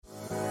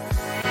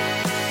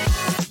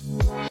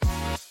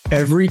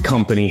Every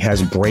company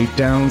has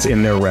breakdowns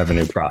in their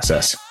revenue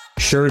process.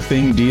 Sure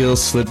thing deals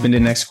slip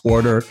into next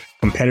quarter,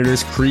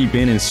 competitors creep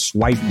in and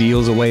swipe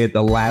deals away at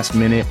the last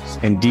minute,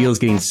 and deals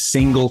getting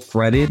single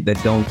threaded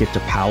that don't get to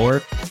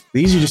power.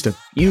 These are just a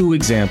few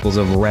examples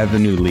of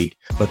revenue leak,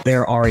 but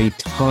there are a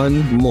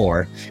ton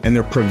more, and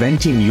they're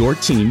preventing your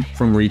team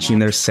from reaching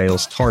their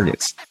sales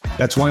targets.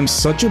 That's why I'm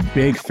such a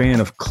big fan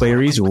of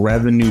Clary's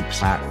revenue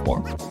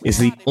platform. It's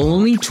the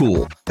only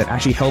tool that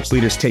actually helps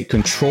leaders take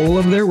control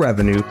of their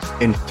revenue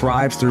and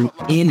thrive through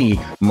any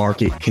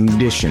market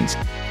conditions,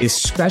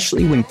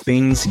 especially when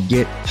things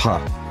get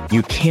tough.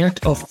 You can't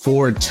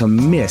afford to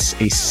miss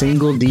a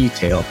single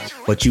detail,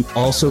 but you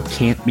also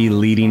can't be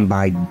leading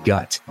by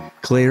gut.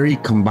 Clary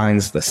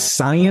combines the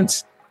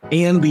science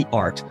and the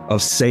art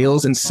of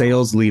sales and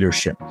sales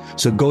leadership.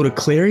 So go to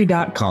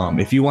Clary.com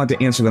if you want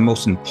to answer the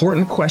most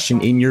important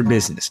question in your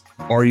business.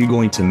 Are you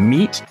going to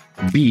meet,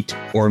 beat,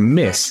 or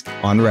miss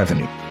on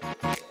revenue?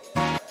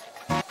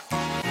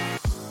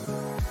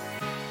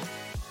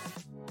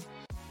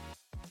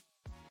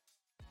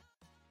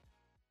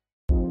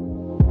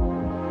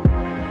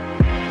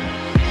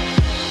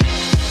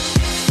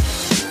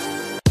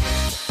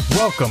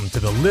 Welcome to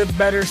the Live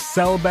Better,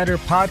 Sell Better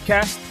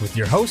podcast with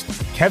your host,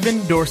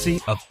 Kevin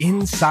Dorsey of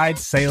Inside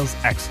Sales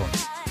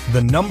Excellence,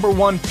 the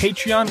 #1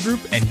 Patreon group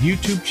and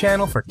YouTube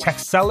channel for tech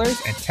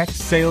sellers and tech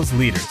sales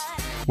leaders,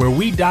 where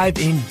we dive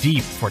in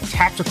deep for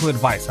tactical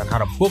advice on how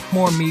to book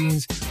more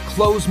meetings,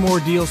 close more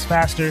deals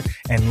faster,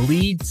 and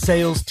lead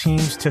sales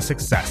teams to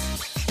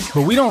success.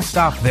 But we don't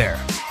stop there.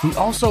 We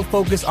also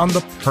focus on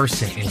the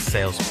person in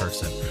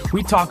salesperson.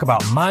 We talk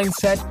about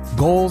mindset,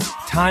 goals,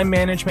 time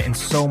management, and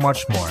so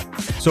much more.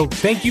 So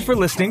thank you for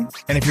listening.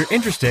 And if you're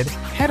interested,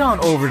 head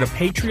on over to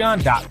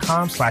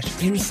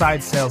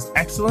patreon.com/inside sales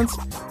excellence.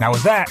 Now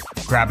with that,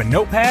 grab a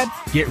notepad,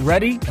 get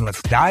ready, and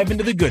let's dive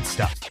into the good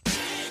stuff.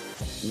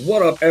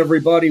 What up,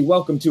 everybody?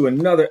 Welcome to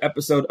another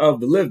episode of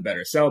the Live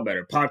Better, Sell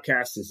Better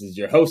podcast. This is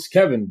your host,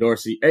 Kevin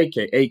Dorsey,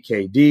 aka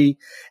KD,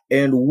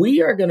 and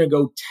we are going to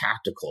go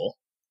tactical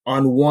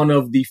on one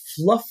of the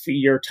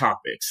fluffier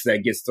topics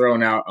that gets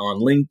thrown out on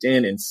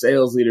LinkedIn and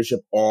sales leadership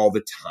all the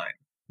time.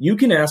 You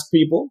can ask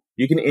people,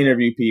 you can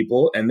interview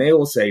people, and they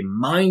will say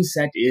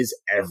mindset is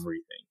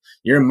everything.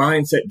 Your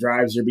mindset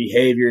drives your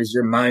behaviors,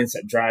 your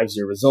mindset drives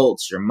your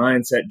results, your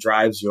mindset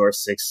drives your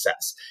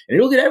success. And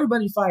it'll get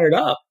everybody fired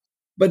up.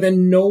 But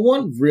then no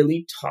one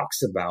really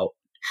talks about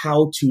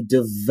how to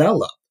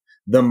develop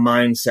the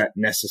mindset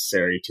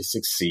necessary to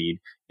succeed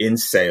in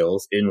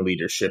sales, in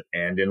leadership,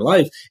 and in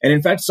life. And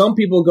in fact, some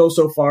people go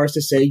so far as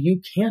to say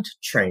you can't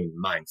train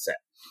mindset,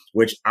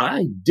 which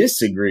I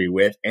disagree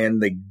with.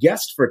 And the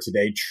guest for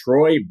today,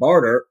 Troy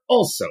Barter,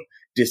 also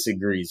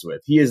disagrees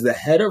with. He is the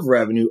head of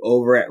revenue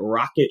over at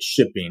Rocket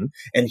Shipping,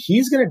 and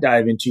he's going to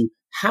dive into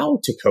how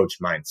to coach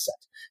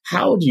mindset.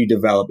 How do you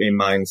develop a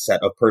mindset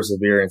of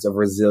perseverance, of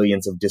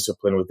resilience, of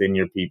discipline within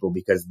your people?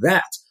 Because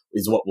that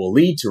is what will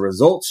lead to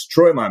results.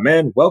 Troy, my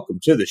man, welcome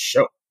to the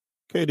show.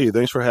 KD,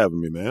 thanks for having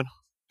me, man.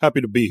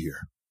 Happy to be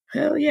here.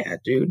 Hell yeah,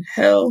 dude.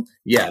 Hell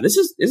yeah.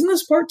 Isn't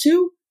this part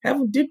two?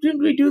 Didn't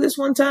we do this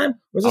one time? Or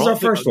was this our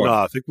first one? No,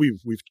 I think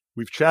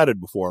we've chatted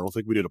before. I don't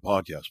think we did a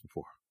podcast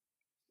before.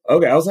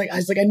 Okay, I was like,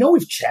 I know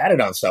we've chatted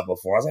on stuff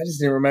before. I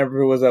just didn't remember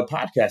if it was a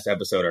podcast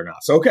episode or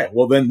not. So, okay,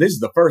 well then this is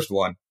the first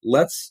one.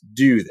 Let's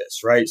do this,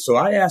 right? So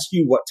I ask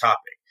you what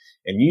topic,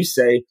 and you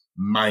say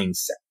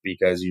mindset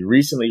because you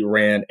recently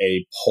ran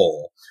a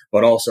poll,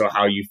 but also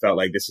how you felt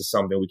like this is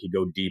something we could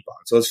go deep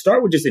on. So let's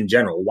start with just in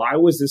general. Why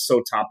was this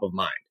so top of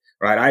mind,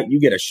 right? You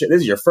get this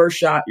is your first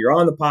shot. You're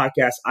on the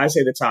podcast. I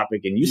say the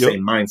topic, and you say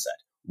mindset.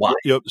 Why?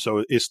 Yep.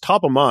 So it's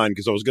top of mind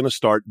because I was going to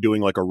start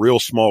doing like a real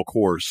small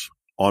course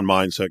on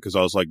mindset because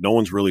I was like, no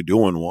one's really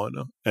doing one.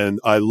 And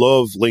I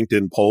love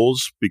LinkedIn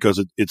polls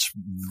because it's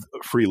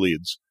free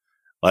leads.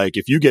 Like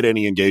if you get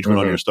any engagement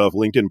on your stuff,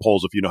 LinkedIn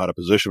polls, if you know how to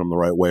position them the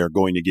right way, are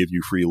going to give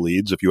you free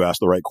leads if you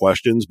ask the right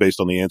questions based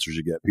on the answers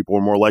you get. People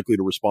are more likely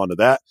to respond to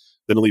that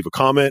than to leave a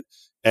comment.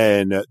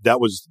 And that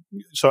was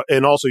so,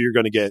 and also you're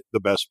going to get the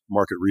best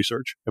market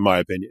research, in my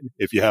opinion,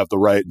 if you have the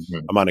right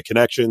amount of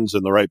connections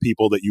and the right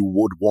people that you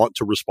would want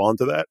to respond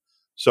to that.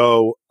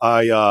 So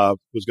I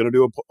was going to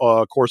do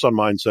a course on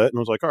mindset, and I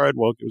was like, all right,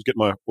 well, I was getting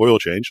my oil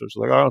changed. I was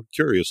like, oh, I'm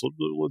curious.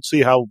 Let's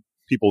see how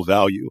people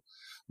value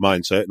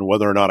mindset and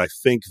whether or not I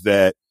think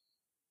that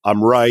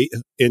I'm right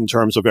in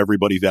terms of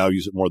everybody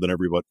values it more than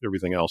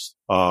everything else.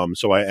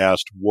 So I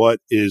asked, what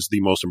is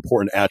the most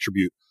important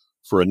attribute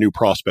for a new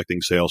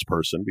prospecting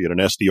salesperson, be it an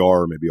SDR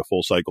or maybe a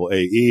full cycle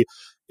AE?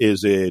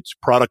 Is it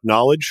product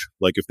knowledge?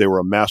 Like if they were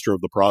a master of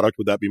the product,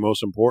 would that be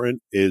most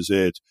important? Is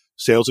it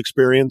sales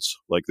experience?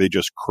 Like they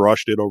just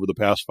crushed it over the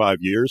past 5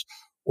 years?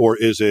 Or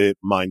is it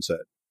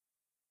mindset?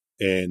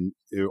 And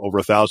over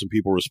 1,000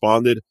 people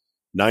responded.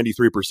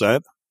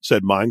 93%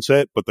 said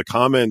mindset, but the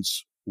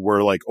comments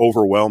were like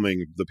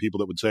overwhelming. The people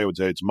that would say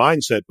it's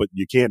mindset, but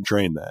you can't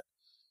train that.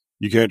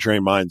 You can't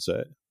train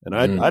mindset. And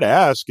I'd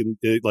ask and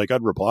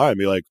I'd reply and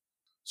be like,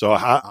 so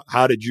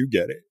how did you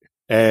get it?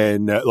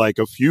 And like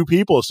a few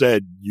people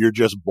said, you're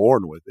just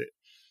born with it.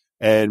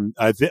 And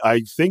I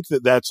think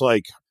that that's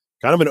like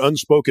kind of an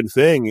unspoken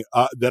thing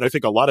that I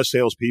think a lot of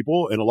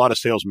salespeople and a lot of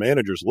sales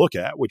managers look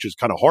at, which is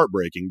kind of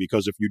heartbreaking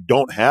because if you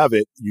don't have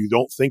it, you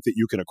don't think that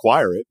you can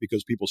acquire it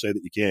because people say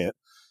that you can't.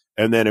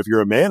 And then if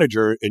you're a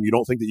manager and you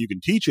don't think that you can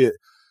teach it,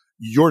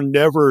 you're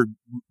never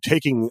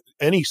taking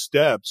any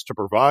steps to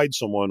provide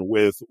someone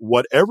with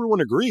what everyone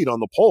agreed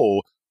on the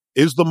poll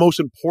is the most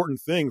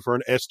important thing for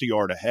an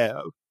SDR to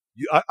have.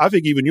 I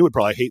think even you would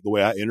probably hate the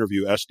way I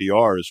interview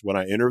SDRs. When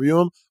I interview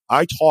them,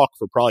 I talk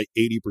for probably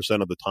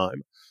 80% of the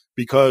time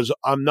because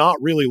I'm not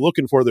really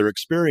looking for their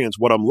experience.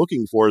 What I'm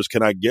looking for is,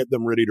 can I get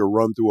them ready to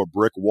run through a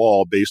brick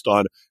wall based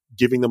on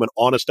giving them an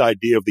honest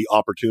idea of the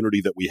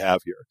opportunity that we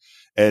have here?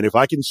 And if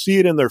I can see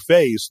it in their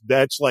face,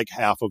 that's like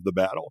half of the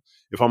battle.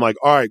 If I'm like,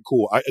 all right,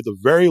 cool. At the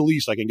very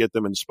least, I can get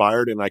them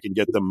inspired and I can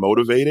get them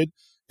motivated.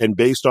 And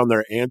based on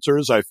their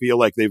answers, I feel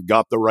like they've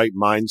got the right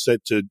mindset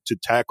to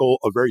tackle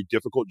a very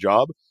difficult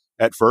job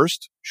at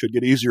first. Should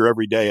get easier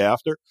every day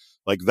after.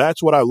 Like,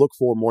 that's what I look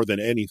for more than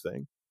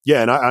anything.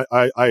 Yeah, and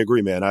I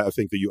agree, man. I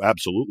think that you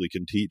absolutely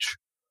can teach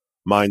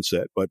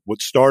mindset. But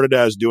what started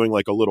as doing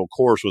like a little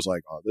course was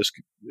like, oh,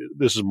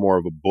 this is more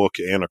of a book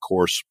and a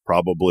course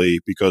probably,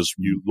 because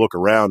you look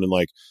around and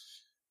like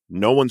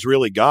no one's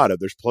really got it.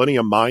 There's plenty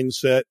of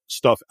mindset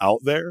stuff out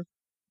there,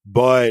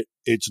 but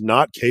it's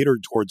not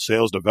catered towards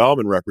sales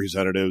development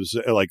representatives.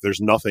 Like,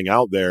 there's nothing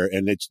out there.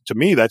 And it's, to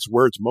me, that's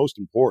where it's most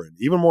important,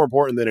 even more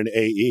important than an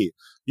AE.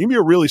 You can be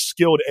a really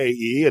skilled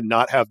AE and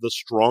not have the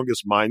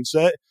strongest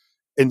mindset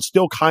and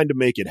still kind of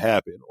make it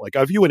happen. Like,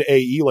 I view an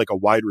AE like a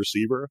wide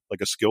receiver,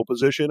 like a skill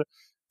position.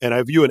 And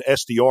I view an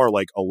SDR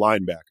like a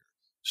linebacker.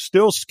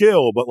 Still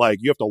skill, but like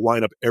you have to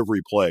line up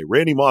every play.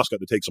 Randy Moss got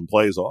to take some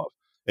plays off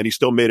and he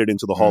still made it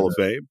into the Hall of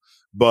Fame,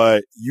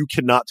 but you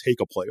cannot take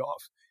a play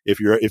off if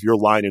you're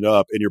lining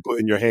up and you're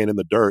putting your hand in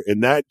the dirt.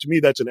 And that, to me,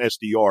 that's an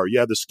SDR.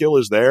 Yeah, the skill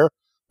is there,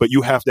 but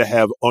you have to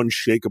have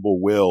unshakable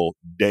will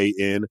day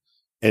in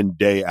and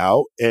day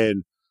out.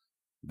 And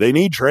they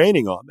need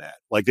training on that.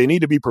 Like, they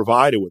need to be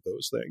provided with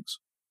those things.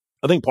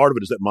 I think part of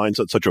it is that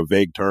mindset's such a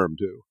vague term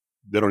too.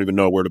 They don't even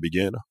know where to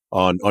begin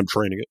on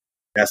training it.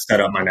 That set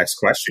up my next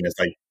question. It's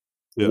like,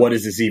 what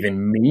does this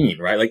even mean,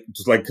 right? Like,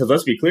 just like, because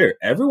let's be clear,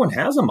 everyone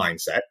has a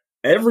mindset.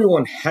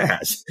 Everyone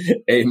has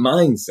a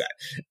mindset.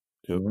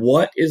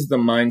 What is the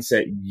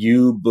mindset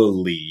you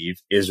believe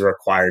is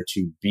required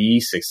to be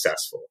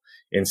successful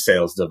in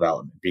sales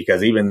development?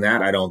 Because even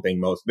that, I don't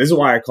think this is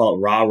why I call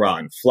it rah-rah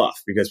and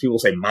fluff, because people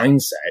say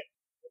mindset.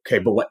 Okay,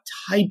 but what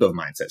type of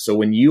mindset? So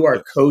when you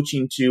are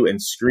coaching to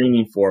and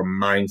screening for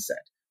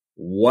mindset,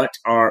 what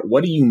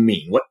do you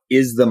mean? What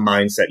is the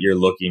mindset you're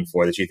looking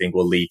for that you think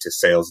will lead to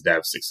sales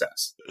dev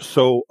success?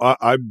 So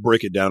I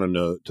break it down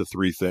into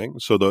three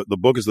things. So the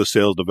book is the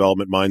Sales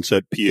Development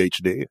Mindset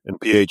PhD, and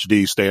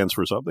PhD stands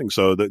for something.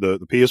 So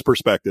the P is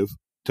perspective.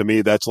 To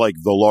me, that's like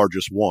the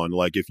largest one.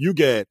 Like, if you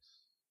get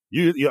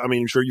I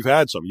mean, sure, you've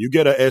had some. You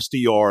get a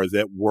SDR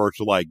that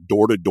worked like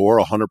door to door,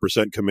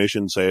 100%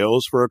 commission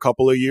sales for a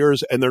couple of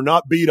years, and they're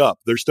not beat up.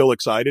 They're still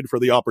excited for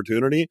the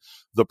opportunity.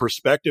 The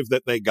perspective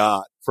that they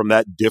got from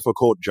that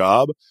difficult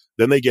job,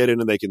 then they get in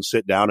and they can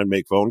sit down and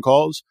make phone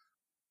calls.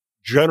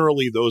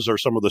 Generally, those are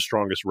some of the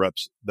strongest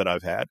reps that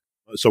I've had.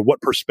 So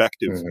what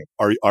perspective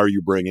are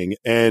you bringing?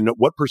 And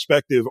what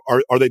perspective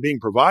are they being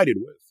provided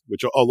with?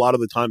 Which a lot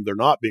of the time they're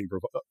not being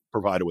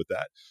provided with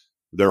that.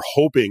 They're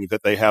hoping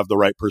that they have the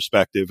right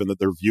perspective and that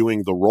they're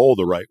viewing the role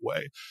the right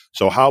way.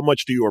 So how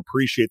much do you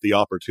appreciate the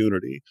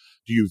opportunity?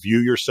 Do you view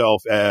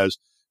yourself as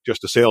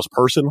just a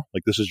salesperson,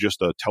 like this is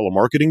just a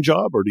telemarketing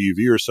job? Or do you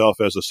view yourself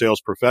as a sales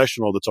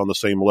professional that's on the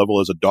same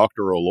level as a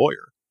doctor or a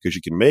lawyer? Because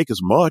you can make as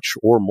much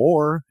or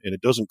more, and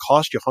it doesn't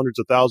cost you hundreds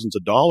of thousands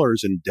of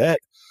dollars in debt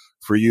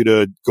for you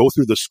to go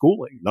through the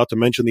schooling, not to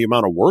mention the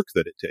amount of work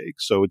that it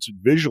takes. So it's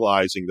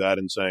visualizing that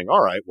and saying,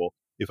 all right, well,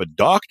 if a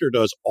doctor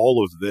does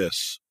all of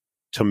this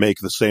to make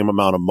the same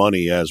amount of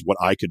money as what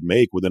I could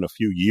make within a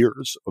few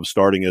years of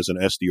starting as an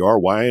SDR,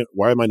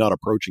 why am I not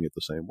approaching it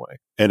the same way?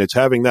 And it's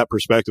having that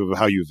perspective of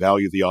how you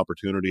value the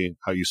opportunity,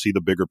 how you see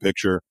the bigger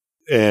picture.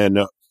 And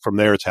from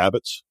there, it's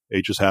habits.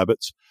 H is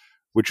habits,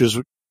 which is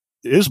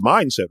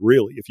mindset,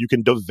 really. If you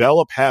can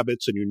develop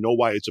habits and you know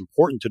why it's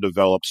important to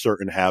develop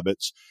certain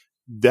habits,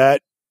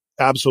 that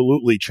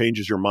absolutely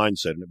changes your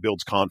mindset and it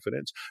builds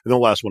confidence. And the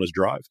last one is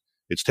drive.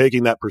 It's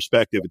taking that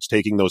perspective. It's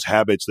taking those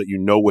habits that you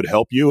know would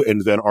help you.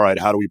 And then, all right,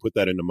 how do we put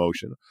that into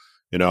motion?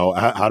 You know,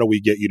 how do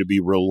we get you to be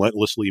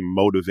relentlessly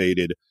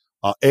motivated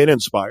and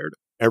inspired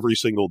every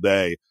single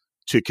day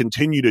to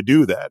continue to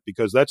do that?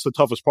 Because that's the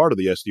toughest part of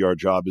the SDR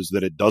job, is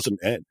that it doesn't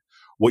end.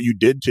 What you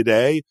did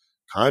today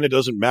kind of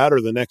doesn't matter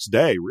the next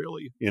day,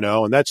 really, you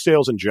know, and that's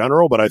sales in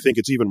general, but I think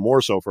it's even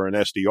more so for an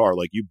SDR.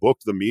 Like, you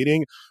booked the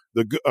meeting.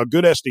 A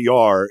good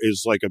SDR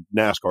is like a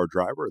NASCAR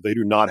driver. They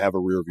do not have a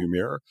rear view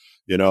mirror.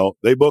 You know,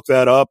 they book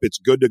that up. It's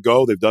good to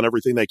go. They've done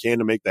everything they can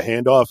to make the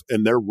handoff,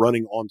 and they're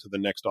running on to the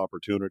next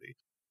opportunity.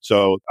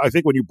 So I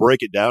think when you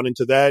break it down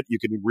into that, you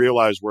can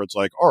realize where it's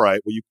like, all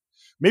right, well,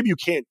 maybe you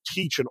can't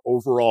teach an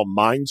overall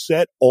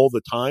mindset all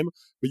the time,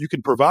 but you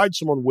can provide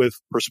someone with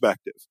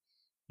perspective.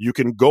 You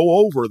can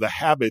go over the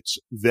habits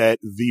that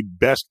the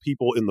best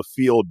people in the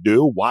field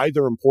do, why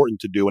they're important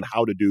to do and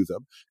how to do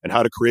them and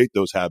how to create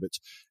those habits.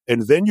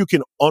 And then you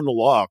can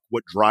unlock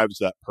what drives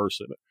that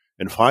person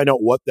and find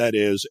out what that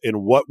is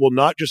and what will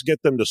not just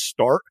get them to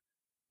start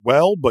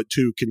well, but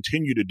to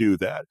continue to do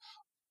that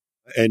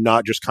and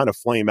not just kind of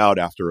flame out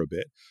after a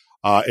bit.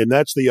 And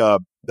that's the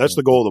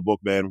goal of the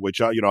book, man,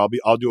 which,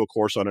 I'll do a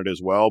course on it as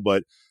well.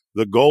 But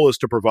the goal is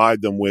to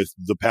provide them with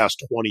the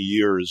past 20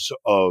 years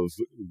of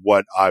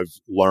what I've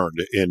learned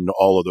in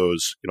all of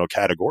those,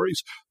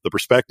 categories, the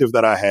perspective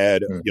that I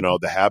had,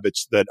 the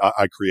habits that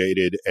I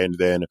created, and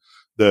then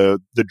the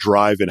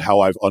drive and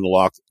how I've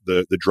unlocked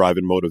the drive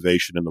and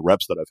motivation and the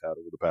reps that I've had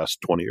over the past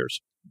 20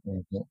 years.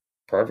 Mm-hmm.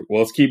 Perfect.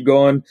 Well, let's keep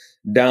going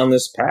down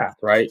this path,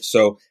 right?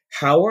 So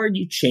how are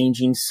you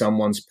changing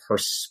someone's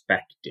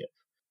perspective,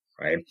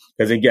 right?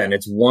 Because again,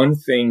 it's one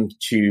thing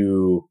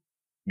to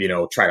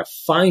try to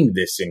find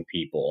this in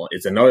people.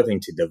 It's another thing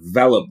to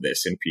develop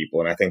this in people.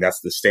 And I think that's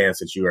the stance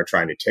that you are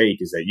trying to take,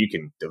 is that you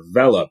can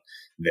develop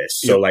this.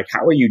 So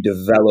how are you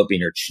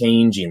developing or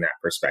changing that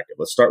perspective?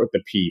 Let's start with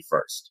the P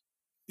first.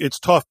 It's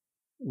tough.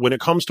 When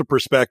it comes to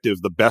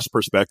perspective, the best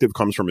perspective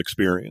comes from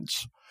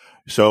experience.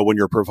 So when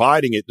you're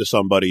providing it to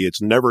somebody,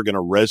 it's never going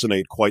to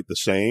resonate quite the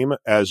same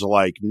as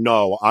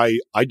no, I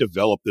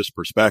developed this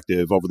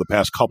perspective over the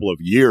past couple of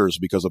years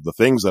because of the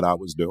things that I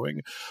was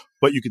doing,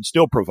 but you can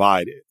still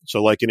provide it.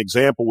 So an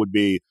example would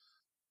be,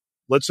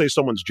 let's say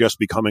someone's just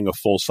becoming a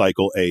full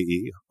cycle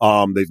AE.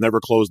 They've never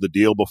closed the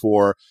deal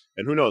before.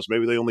 And who knows,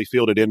 maybe they only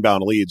fielded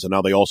inbound leads and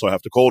now they also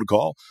have to cold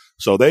call.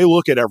 So they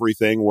look at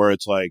everything where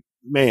it's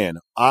man,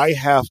 I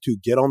have to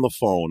get on the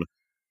phone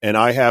and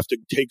I have to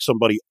take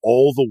somebody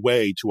all the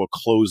way to a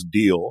closed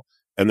deal.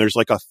 And there's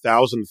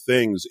 1,000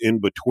 things in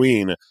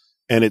between.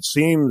 And it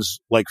seems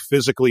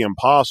physically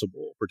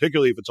impossible,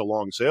 particularly if it's a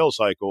long sales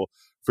cycle,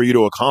 for you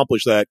to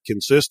accomplish that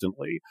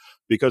consistently,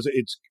 because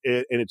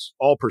it's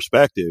all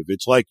perspective.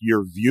 It's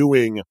you're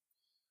viewing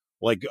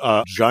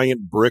a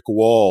giant brick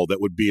wall that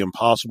would be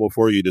impossible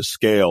for you to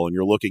scale. And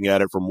you're looking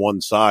at it from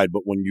one side.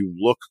 But when you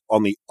look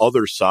on the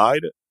other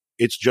side,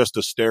 it's just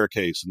a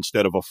staircase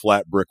instead of a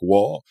flat brick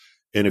wall.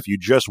 And if you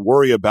just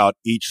worry about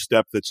each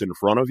step that's in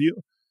front of you,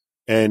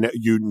 and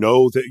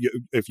that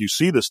if you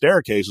see the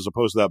staircase as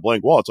opposed to that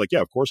blank wall, it's yeah,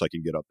 of course I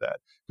can get up that,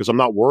 because I'm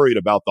not worried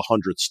about the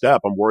 100th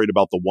step. I'm worried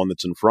about the one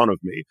that's in front of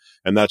me.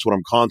 And that's what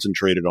I'm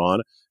concentrated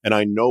on. And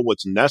I know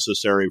what's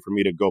necessary for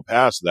me to go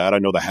past that. I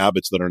know the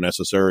habits that are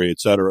necessary, et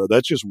cetera.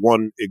 That's just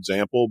one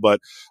example. But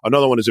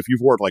another one is if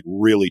you've worked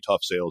really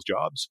tough sales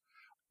jobs,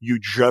 you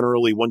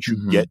generally, once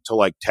you get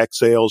to tech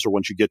sales or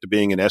once you get to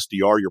being an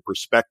SDR, your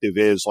perspective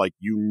is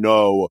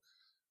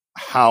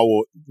how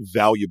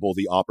valuable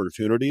the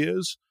opportunity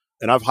is.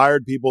 And I've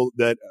hired people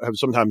that have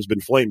sometimes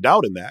been flamed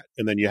out in that.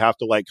 And then you have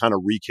to kind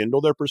of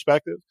rekindle their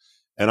perspective.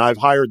 And I've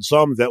hired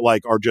some that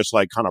are just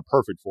kind of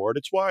perfect for it.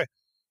 It's why,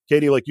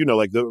 Katie,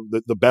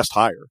 the best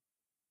hire.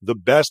 The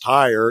best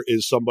hire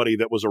is somebody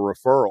that was a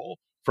referral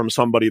from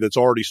somebody that's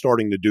already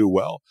starting to do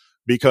well.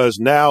 Because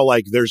now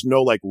there's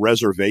no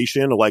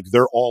reservation,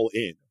 they're all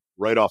in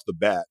right off the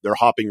bat. They're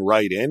hopping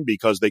right in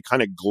because they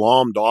kind of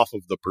glommed off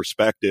of the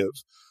perspective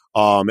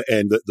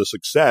and the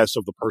success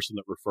of the person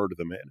that referred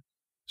them in.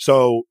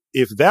 So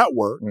if that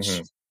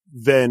works,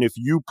 then if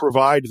you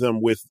provide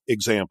them with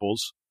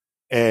examples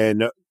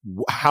and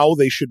how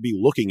they should be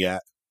looking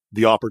at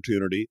the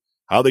opportunity,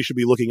 how they should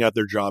be looking at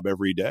their job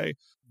every day,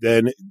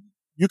 then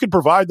you can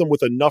provide them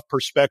with enough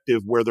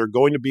perspective where they're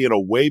going to be in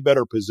a way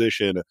better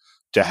position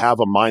to have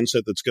a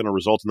mindset that's going to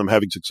result in them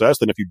having success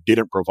than if you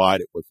didn't provide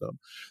it with them.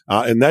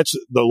 And that's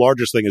the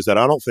largest thing, is that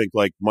I don't think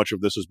much of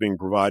this is being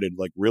provided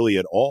really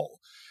at all.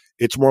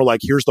 It's more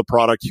here's the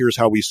product, here's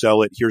how we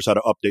sell it, here's how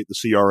to update the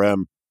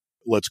CRM.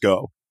 Let's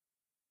go.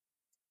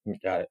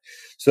 Got it.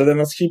 So then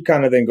let's keep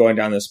kind of then going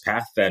down this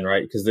path then,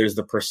 right? Because there's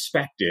the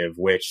perspective,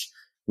 which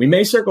we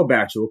may circle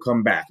back to, we'll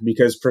come back,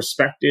 because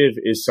perspective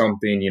is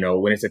something,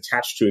 when it's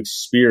attached to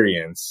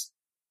experience,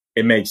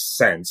 it makes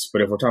sense.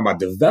 But if we're talking about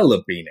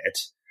developing it,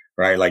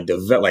 right? Like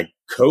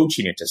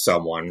coaching it to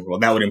someone, well,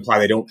 that would imply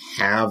they don't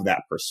have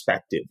that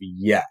perspective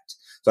yet.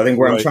 So I think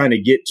where I'm trying to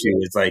get to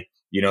is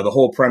the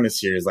whole premise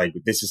here is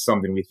this is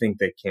something we think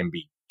that can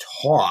be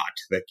taught,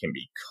 that can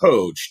be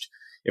coached.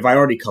 If I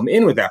already come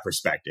in with that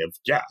perspective,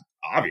 yeah,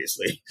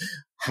 obviously,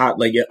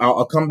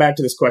 I'll come back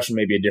to this question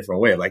maybe a different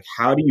way.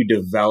 How do you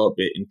develop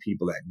it in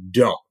people that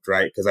don't,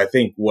 right? Because I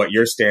think what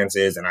your stance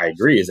is, and I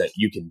agree, is that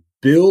you can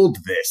build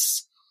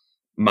this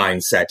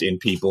mindset in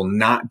people,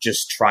 not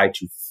just try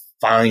to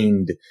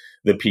find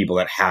the people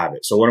that have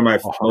it. So one of my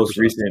 100%. Most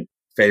recent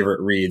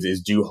favorite reads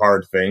is Do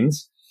Hard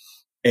Things.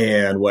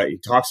 And what he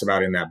talks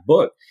about in that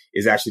book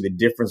is actually the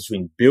difference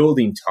between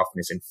building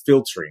toughness and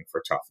filtering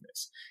for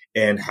toughness,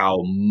 and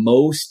how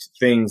most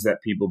things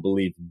that people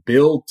believe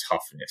build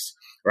toughness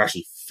are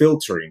actually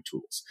filtering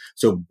tools.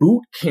 So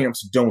boot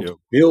camps don't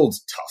build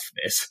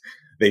toughness.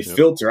 They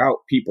filter out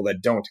people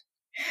that don't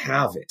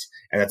have it.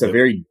 And that's a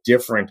very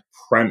different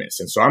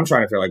premise. And so I'm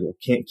trying to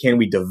figure can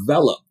we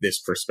develop this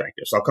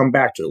perspective? So I'll come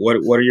back to it.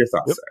 What are your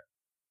thoughts there?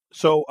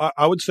 So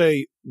I would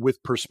say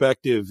with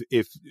perspective,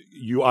 if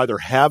you either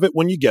have it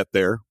when you get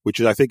there, which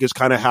I think is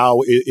kind of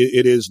how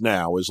it is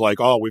now, is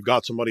like, oh, we've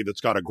got somebody that's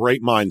got a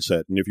great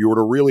mindset. And if you were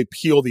to really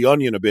peel the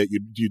onion a bit,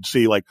 you'd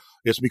see like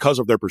it's because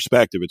of their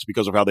perspective. It's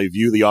because of how they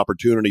view the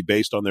opportunity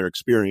based on their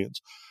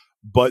experience.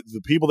 But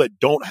the people that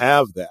don't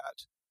have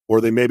that,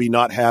 or they maybe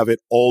not have it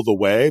all the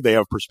way, they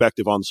have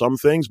perspective on some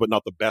things, but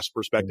not the best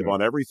perspective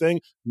on everything.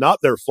 Not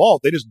their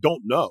fault. They just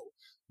don't know.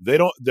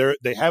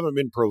 They haven't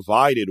been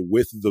provided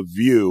with the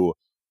view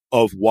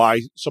of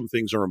why some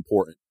things are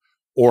important,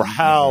 or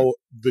how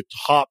the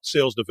top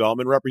sales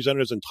development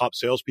representatives and top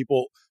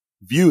salespeople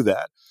view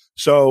that.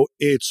 So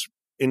it's,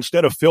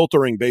 instead of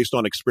filtering based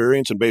on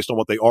experience and based on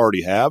what they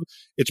already have,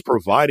 it's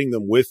providing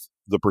them with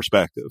the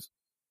perspective.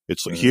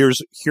 It's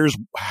here's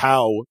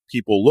how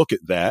people look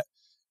at that.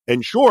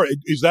 And sure,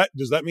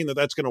 does that mean that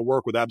that's going to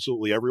work with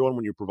absolutely everyone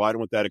when you provide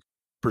them with that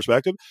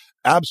perspective?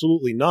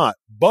 Absolutely not.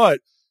 But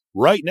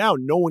right now,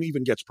 no one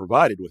even gets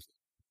provided with it.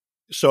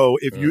 So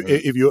if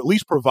you at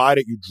least provide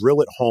it, you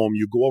drill it home,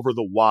 you go over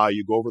the why,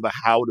 you go over the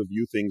how to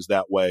view things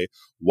that way,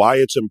 why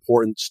it's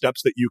important,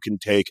 steps that you can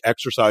take,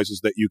 exercises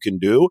that you can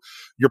do,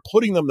 you're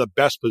putting them in the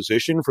best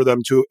position for them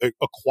to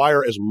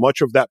acquire as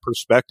much of that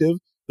perspective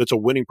that's a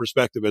winning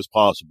perspective as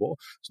possible.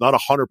 It's not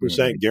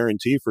 100%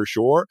 guarantee for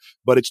sure,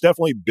 but it's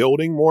definitely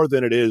building more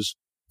than it is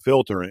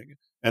filtering.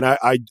 And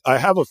I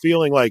have a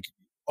feeling like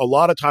a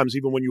lot of times,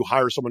 even when you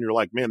hire someone, you're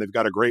like, man, they've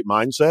got a great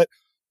mindset.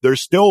 They're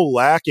still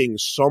lacking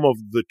some of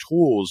the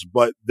tools,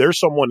 but there's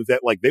someone that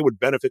like they would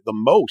benefit the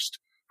most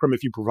from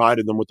if you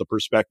provided them with the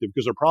perspective,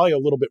 because they're probably a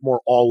little bit more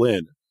all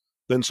in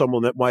than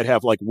someone that might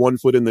have like 1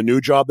 foot in the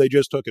new job they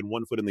just took and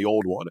 1 foot in the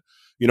old one,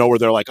 where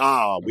they're like,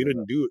 we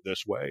didn't do it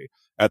this way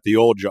at the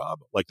old job.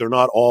 Like they're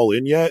not all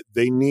in yet.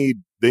 They need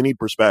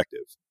perspective.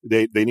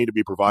 They need to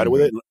be provided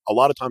with it. And a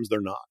lot of times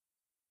they're not,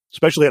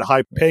 especially at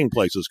high paying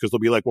places, because they'll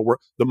be like, well,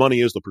 the money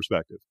is the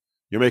perspective.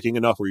 You're making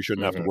enough where you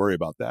shouldn't have to worry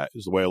about that,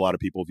 is the way a lot of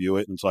people view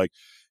it. And it's like,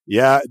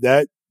 yeah,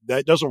 that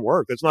doesn't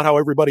work. That's not how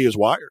everybody is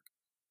wired.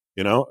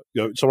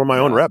 Some of my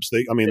own reps,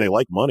 they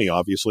like money,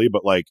 obviously,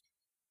 but like,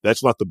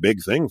 that's not the big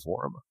thing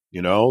for them.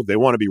 They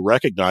want to be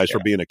recognized for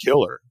being a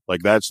killer.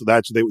 Like they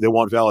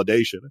want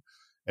validation.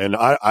 And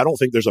I don't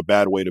think there's a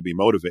bad way to be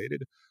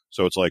motivated.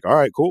 So it's like, all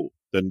right, cool.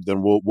 Then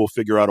we'll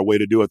figure out a way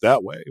to do it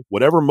that way.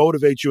 Whatever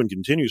motivates you and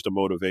continues to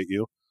motivate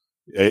you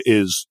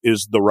is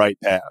the right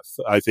path.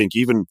 I think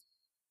even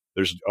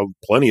there's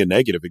plenty of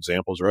negative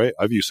examples, right?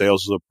 I view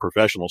sales as a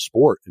professional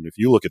sport. And if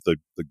you look at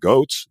the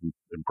GOATs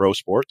in pro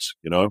sports,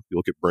 you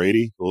look at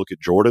Brady, you look at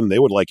Jordan, they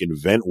would like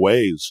invent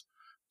ways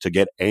to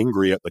get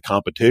angry at the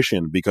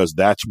competition because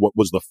that's what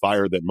was the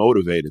fire that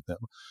motivated them.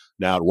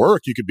 Now at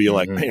work, you could be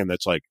like, man,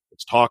 that's like,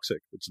 it's toxic,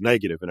 it's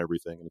negative and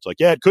everything. And it's like,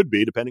 yeah, it could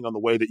be depending on the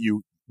way that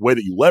you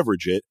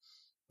leverage it.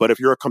 But if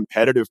you're a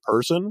competitive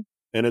person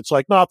and it's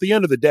like, no, at the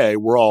end of the day,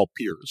 we're all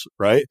peers,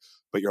 right?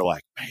 But you're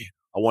like, man,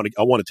 I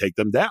want to take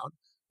them down.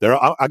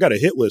 I got a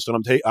hit list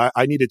and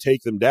I need to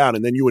take them down.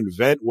 And then you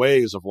invent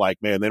ways of like,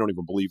 man, they don't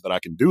even believe that I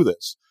can do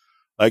this.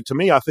 Like to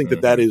me, I think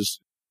that is,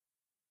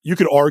 you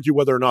could argue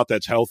whether or not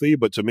that's healthy,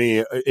 but to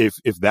me,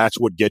 if that's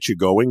what gets you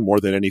going more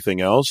than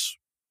anything else,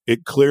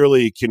 it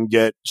clearly can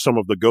get some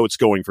of the GOATs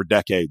going for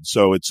decades.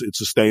 So it's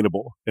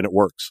sustainable and it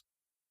works.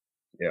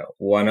 Yeah.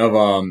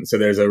 So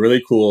there's a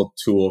really cool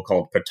tool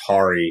called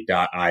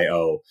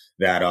Patari.io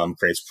that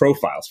creates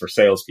profiles for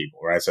salespeople,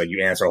 right? So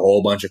you answer a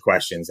whole bunch of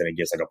questions and it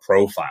gives like a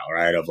profile,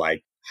 right? Of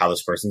like how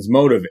this person's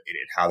motivated,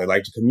 how they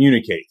like to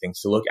communicate, things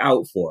to look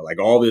out for, like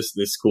all this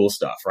cool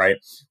stuff, right?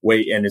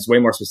 And it's way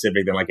more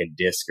specific than like a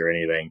disc or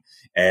anything.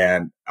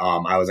 And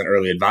I was an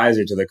early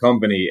advisor to the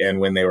company, and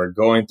when they were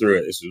going through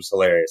it, this was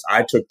hilarious.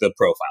 I took the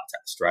profile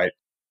test, right?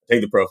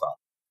 Take the profile.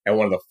 And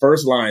one of the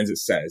first lines it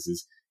says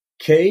is,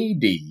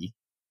 KD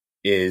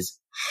is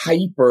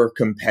hyper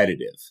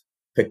competitive,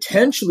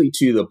 potentially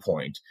to the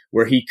point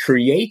where he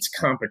creates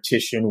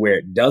competition where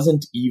it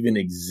doesn't even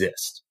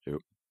exist,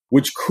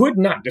 which could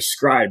not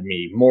describe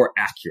me more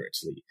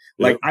accurately.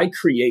 Like I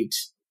create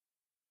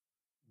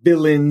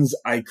villains,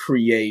 I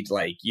create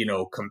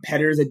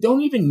competitors that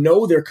don't even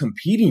know they're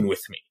competing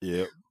with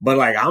me. But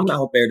like I'm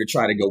out there to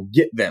try to go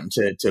get them,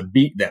 to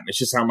beat them. It's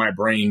just how my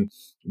brain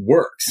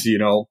works,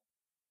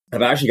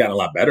 I've actually gotten a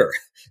lot better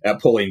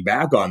at pulling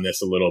back on this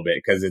a little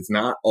bit because it's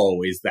not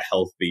always the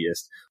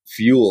healthiest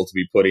fuel to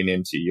be putting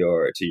into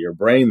your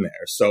brain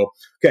there. So,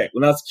 okay,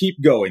 well, let's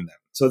keep going then.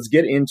 So let's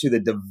get into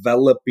the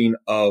developing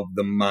of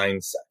the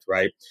mindset,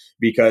 right?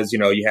 Because,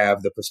 you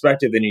have the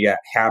perspective, then you got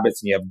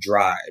habits and you have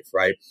drive,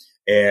 right?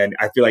 And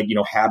I feel like,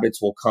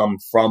 habits will come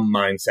from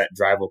mindset,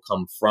 drive will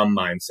come from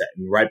mindset.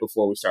 And right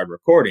before we started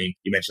recording,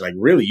 you mentioned like,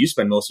 really, you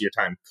spend most of your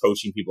time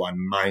coaching people on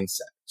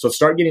mindset. So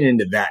start getting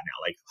into that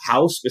now. Like,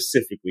 how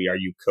specifically are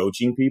you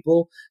coaching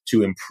people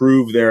to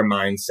improve their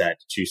mindset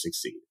to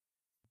succeed?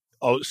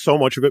 Oh, so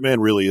much of it, man,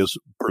 really is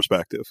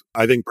perspective.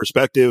 I think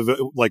perspective,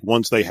 like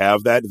once they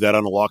have that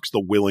unlocks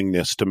the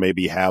willingness to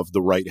maybe have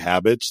the right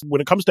habits.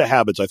 When it comes to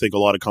habits, I think a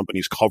lot of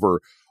companies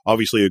cover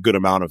obviously a good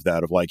amount of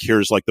that, of like,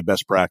 here's like the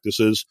best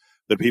practices.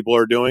 that people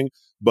are doing,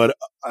 but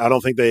I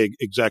don't think they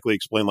exactly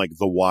explain like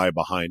the why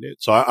behind it.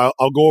 So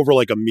I'll go over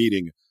like a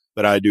meeting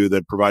that I do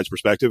that provides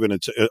perspective, and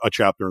it's a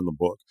chapter in the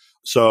book.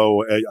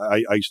 So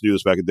I used to do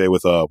this back in the day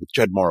with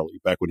Jed Marley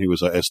back when he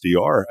was a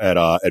SDR at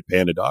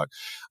PandaDoc,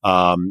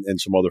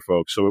 and some other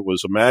folks. So it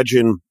was,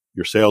 imagine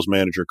your sales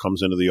manager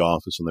comes into the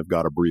office and they've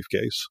got a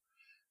briefcase.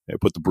 They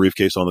put the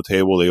briefcase on the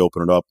table, they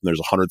open it up, and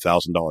there's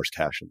 $100,000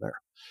 cash in there.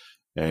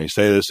 And you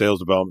say to the sales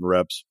development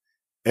reps,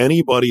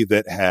 anybody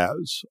that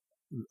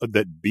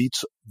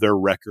beats their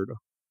record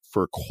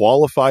for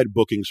qualified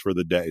bookings for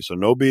the day. So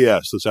no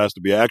BS. This has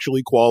to be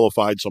actually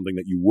qualified, something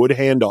that you would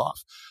hand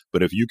off.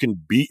 But if you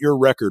can beat your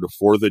record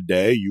for the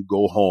day, you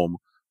go home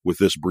with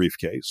this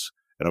briefcase.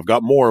 And I've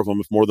got more of them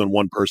if more than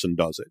one person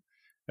does it.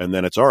 And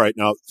then it's all right.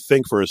 Now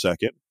think for a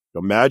second.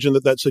 Imagine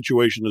that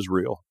situation is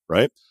real,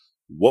 right?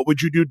 What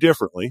would you do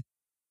differently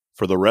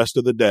for the rest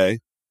of the day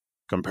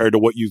compared to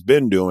what you've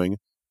been doing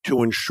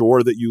to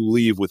ensure that you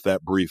leave with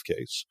that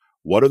briefcase?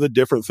 What are the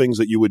different things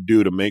that you would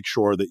do to make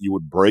sure that you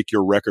would break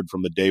your record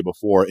from the day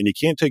before? And you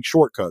can't take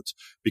shortcuts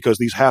because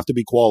these have to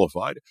be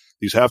qualified.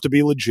 These have to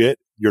be legit.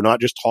 You're not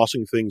just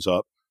tossing things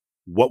up.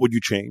 What would you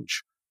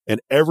change?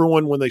 And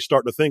everyone, when they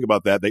start to think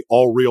about that, they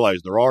all realize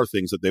there are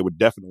things that they would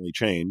definitely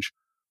change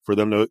for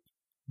them to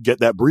get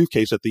that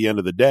briefcase at the end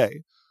of the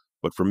day.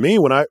 But for me,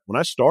 when I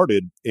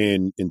started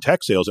in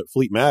tech sales at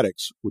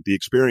Fleetmatics with the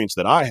experience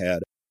that I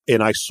had,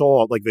 and I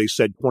saw, like they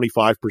said,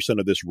 25%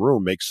 of this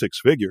room makes six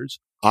figures,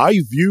 I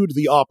viewed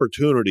the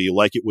opportunity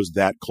like it was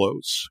that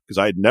close because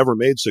I had never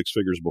made six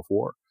figures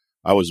before.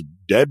 I was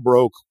dead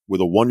broke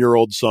with a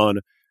 1-year-old son.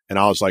 And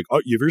I was like,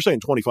 oh, if you're saying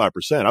 25%,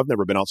 I've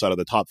never been outside of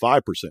the top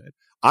 5%.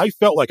 I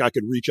felt like I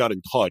could reach out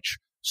and touch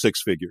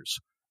six figures.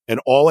 And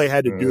all I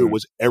had to do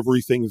was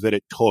everything that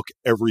it took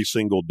every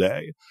single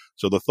day.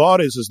 So the thought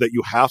is that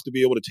you have to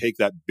be able to take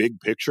that big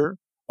picture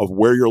of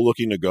where you're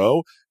looking to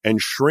go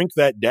and shrink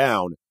that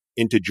down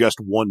into just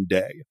one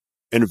day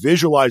and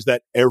visualize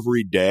that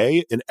every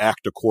day and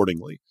act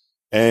accordingly.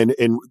 And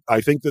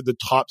I think that the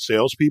top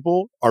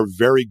salespeople are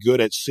very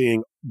good at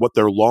seeing what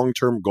their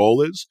long-term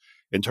goal is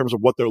in terms of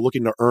what they're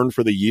looking to earn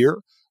for the year,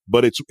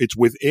 but it's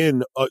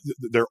within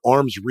their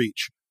arm's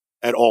reach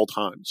at all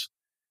times.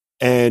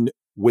 And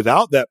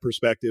without that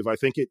perspective, I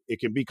think it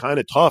can be kind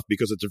of tough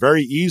because it's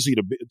very easy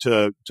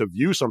to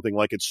view something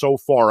like it's so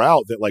far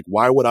out that like,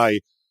 why would I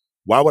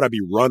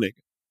be running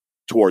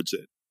towards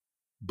it?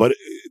 But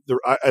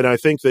I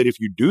think that if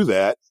you do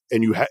that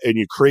and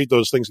you create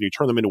those things and you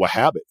turn them into a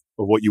habit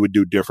of what you would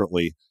do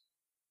differently,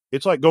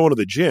 it's like going to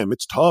the gym.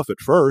 It's tough at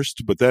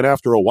first, but then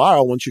after a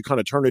while, once you kind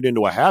of turn it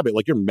into a habit,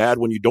 like you're mad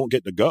when you don't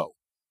get to go.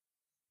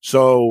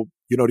 So,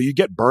 do you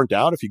get burnt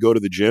out if you go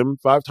to the gym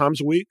 5 times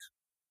a week?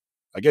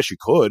 I guess you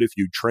could if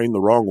you train the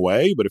wrong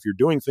way, but if you're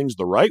doing things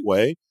the right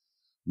way,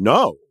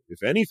 no.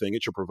 If anything,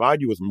 it should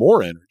provide you with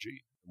more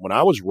energy. When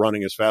I was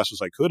running as fast as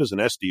I could as an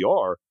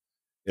SDR,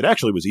 it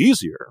actually was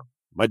easier.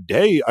 My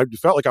day, I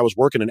felt like I was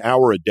working an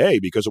hour a day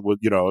because it was,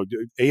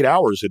 8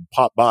 hours had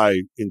popped by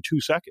in 2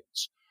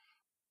 seconds.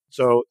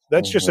 So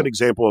that's just an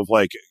example of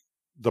like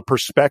the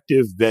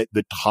perspective that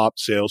the top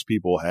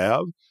salespeople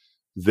have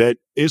that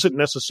isn't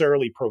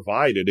necessarily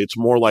provided. It's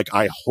more like,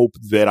 I hope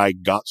that I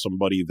got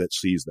somebody that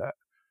sees that.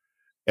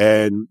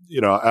 And,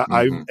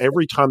 I've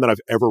every time that I've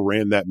ever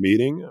ran that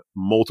meeting,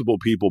 multiple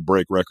people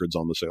break records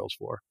on the sales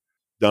floor.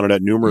 Done it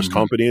at numerous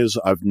companies.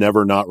 I've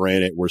never not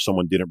ran it where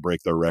someone didn't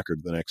break their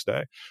record the next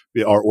day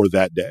or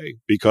that day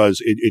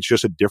because it's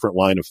just a different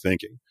line of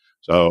thinking.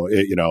 So,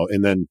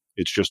 and then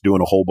it's just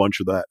doing a whole bunch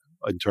of that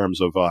in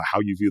terms of how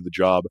you view the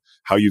job,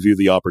 how you view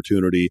the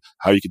opportunity,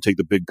 how you can take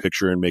the big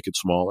picture and make it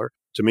smaller.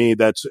 To me,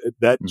 that's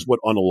what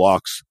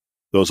unlocks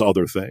those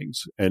other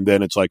things. And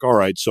then it's like, all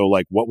right, so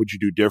like, what would you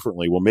do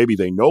differently? Well, maybe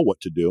they know what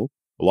to do.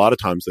 A lot of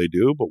times they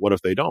do, but what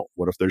if they don't?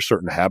 What if there's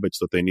certain habits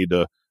that they need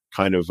to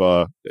kind of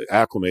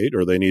acclimate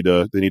or they need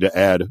to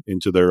add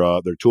into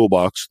their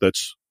toolbox?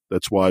 That's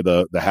why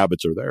the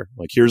habits are there.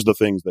 Like, here's the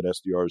things that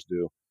SDRs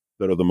do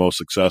that are the most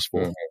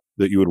successful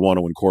that you would want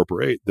to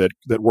incorporate that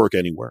work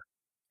anywhere.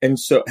 And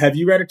so, have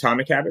you read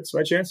Atomic Habits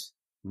by chance?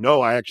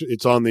 No,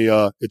 it's on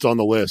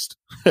the list.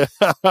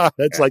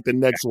 That's like the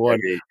next one.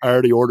 I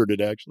already ordered it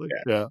actually.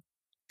 Yeah.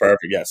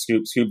 Perfect. Yeah.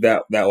 Scoop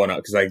that one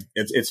up. Cause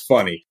it's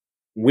funny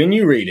when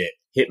you read it,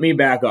 hit me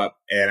back up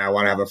and I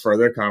want to have a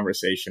further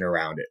conversation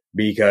around it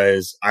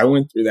because I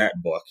went through that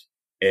book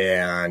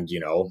and,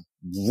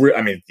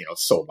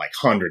 sold like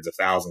hundreds of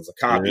thousands of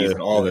copies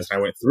and all this. And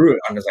I went through it.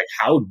 I was like,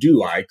 how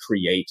do I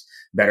create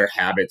better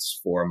habits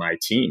for my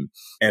team?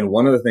 And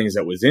one of the things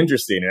that was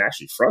interesting and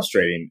actually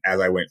frustrating as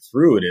I went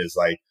through it is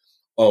like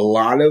a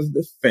lot of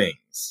the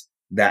things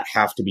that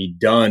have to be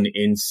done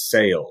in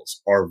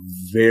sales are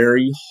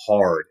very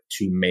hard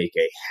to make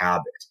a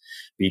habit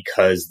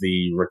because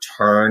the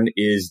return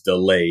is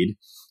delayed.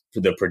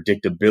 The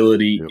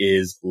predictability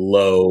is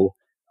low.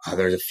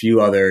 There's a few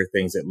other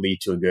things that lead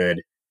to a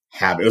good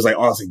habit. It was like,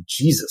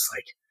 Jesus,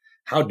 like,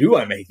 how do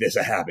I make this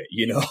a habit,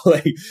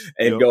 like,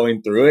 and Yep.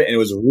 going through it. And it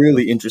was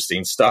really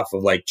interesting stuff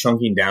of like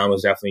chunking down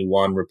was definitely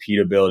one,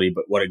 repeatability.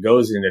 But what it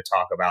goes into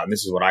talk about, and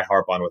this is what I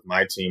harp on with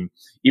my team,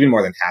 even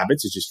more than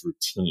habits, is just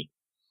routine,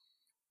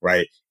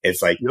 right?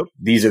 It's like, Yep.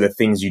 these are the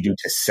things you do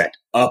to set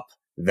up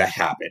the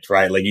habit,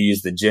 right? Like you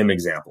use the gym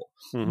example.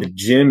 Mm-hmm. The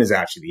gym is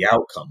actually the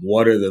outcome.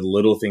 What are the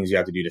little things you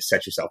have to do to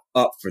set yourself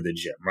up for the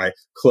gym, right?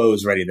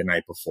 Clothes ready the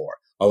night before,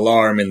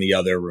 alarm in the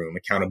other room,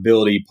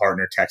 accountability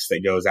partner text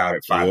that goes out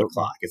at 5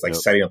 o'clock. It's like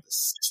setting up the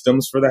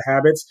systems for the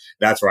habits.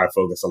 That's where I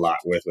focus a lot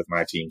with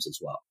my teams as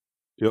well.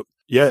 Yep.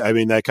 Yeah. I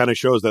mean, that kind of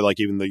shows that like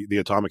even the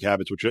Atomic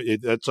Habits, which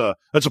that's a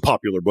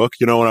popular book.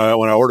 When I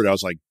ordered it, I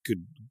was like,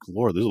 good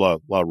Lord, there's a lot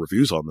of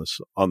reviews on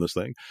this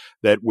thing.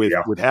 That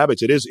with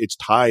habits,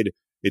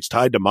 it's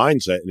tied to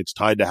mindset, and it's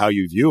tied to how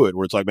you view it,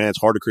 where it's like, man,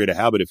 it's hard to create a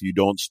habit if you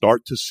don't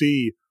start to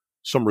see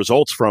some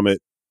results from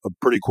it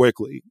pretty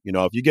quickly.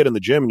 If you get in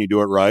the gym and you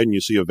do it right and you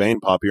see a vein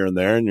pop here and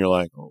there and you're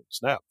like, oh,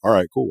 snap. All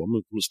right, cool. I'm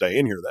going to stay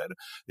in here then,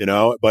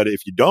 but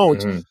if you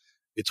don't,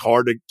 it's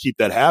hard to keep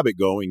that habit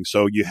going.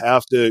 So you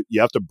have to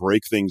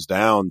break things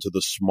down to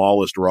the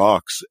smallest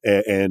rocks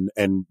and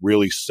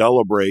really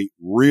celebrate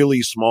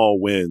really small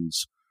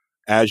wins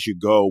as you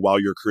go while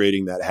you're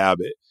creating that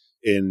habit.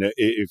 And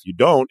if you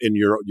don't, and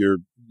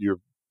you're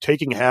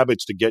taking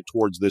habits to get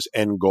towards this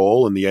end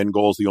goal, and the end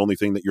goal is the only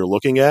thing that you're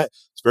looking at,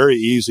 it's very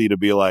easy to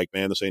be like,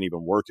 man, this ain't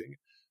even working.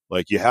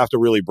 Like you have to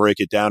really break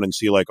it down and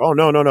see like, oh,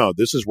 no,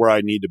 this is where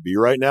I need to be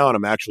right now. And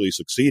I'm actually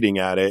succeeding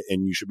at it.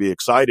 And you should be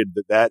excited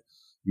that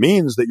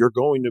means that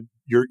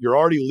you're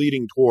already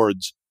leading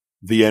towards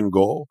the end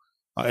goal.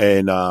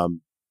 And,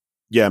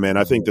 yeah, man,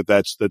 I think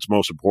that's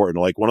most important.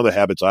 Like one of the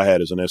habits I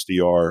had as an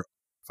SDR,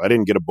 if I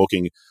didn't get a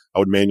booking, I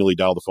would manually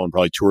dial the phone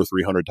probably 200 or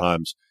 300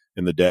 times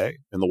in the day.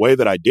 And the way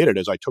that I did it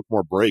is I took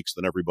more breaks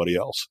than everybody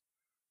else,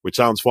 which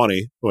sounds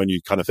funny when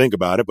you kind of think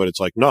about it, but it's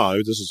like, no,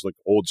 this is like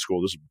old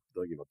school. This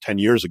is 10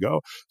 years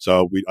ago.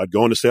 So I'd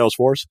go into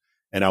Salesforce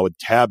and I would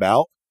tab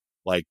out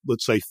like,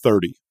 let's say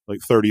 30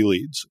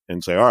 leads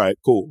and say, all right,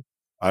 cool.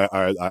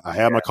 I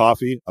have my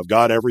coffee. I've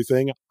got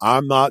everything.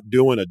 I'm not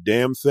doing a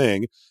damn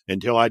thing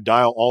until I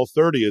dial all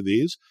 30 of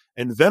these.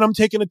 And then I'm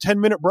taking a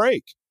 10-minute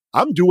break.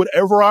 I'm doing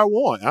whatever I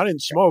want. I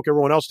didn't smoke.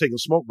 Everyone else taking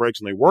smoke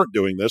breaks, and they weren't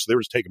doing this. They were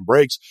just taking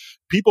breaks.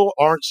 People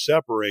aren't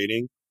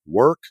separating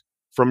work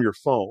from your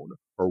phone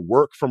or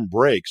work from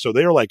break. So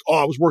they're like, oh,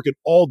 I was working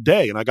all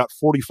day and I got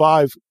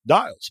 45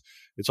 dials.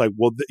 It's like,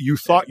 well, you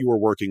thought you were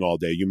working all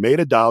day. You made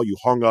a dial, you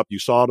hung up, you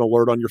saw an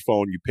alert on your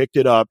phone, you picked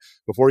it up.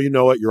 Before you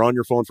know it, you're on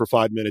your phone for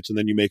 5 minutes and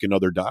then you make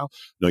another dial.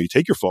 No, you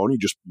take your phone,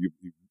 you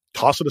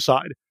toss it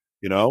aside,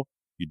 you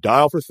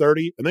dial for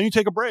 30 and then you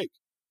take a break.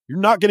 You're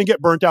not going to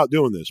get burnt out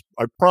doing this.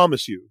 I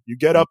promise you. You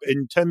get up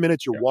in 10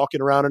 minutes, you're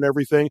walking around and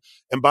everything.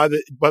 And by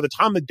the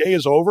time the day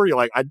is over, you're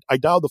like, I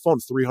dialed the phone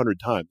 300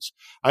 times.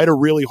 I had a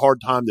really hard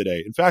time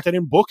today. In fact, I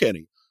didn't book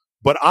any,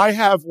 but I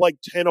have like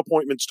 10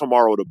 appointments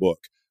tomorrow to book.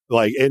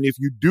 Like, and if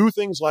you do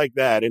things like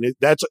that, and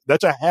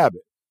that's a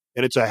habit,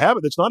 and it's a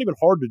habit that's not even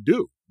hard to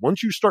do.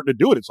 Once you start to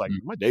do it, it's like,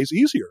 my day's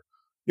easier.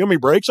 You know how many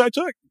breaks I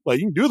took? Like,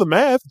 you can do the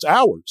math. It's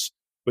hours,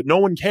 but no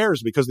one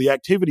cares because the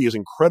activity is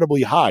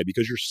incredibly high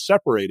because you're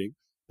separating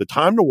the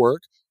time to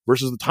work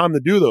versus the time to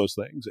do those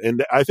things.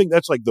 And I think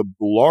that's like the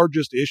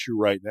largest issue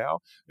right now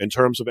in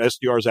terms of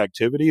SDR's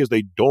activity is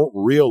they don't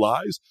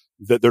realize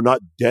that they're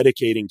not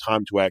dedicating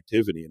time to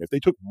activity. And if they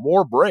took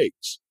more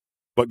breaks,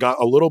 but got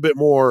a little bit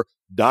more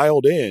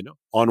dialed in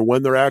on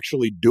when they're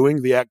actually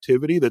doing the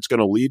activity that's going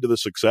to lead to the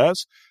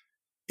success,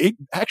 it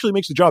actually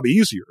makes the job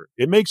easier.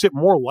 It makes it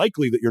more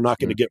likely that you're not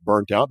going to get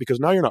burnt out because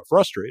now you're not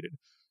frustrated.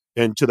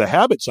 And to the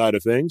habit side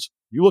of things,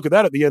 you look at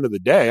that at the end of the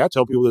day. I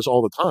tell people this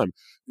all the time.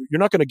 You're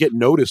not going to get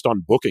noticed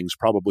on bookings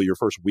probably your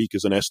first week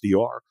as an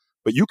SDR,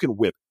 but you can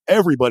whip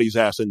everybody's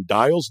ass in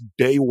dials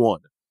day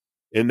one.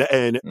 And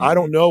I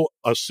don't know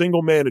a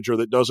single manager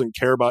that doesn't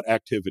care about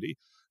activity.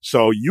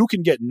 So you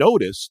can get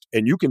noticed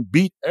and you can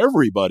beat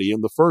everybody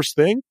in the first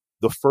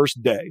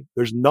day.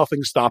 There's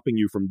nothing stopping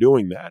you from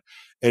doing that.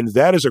 And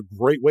that is a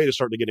great way to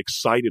start to get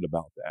excited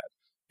about that.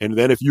 And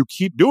then if you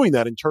keep doing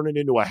that and turn it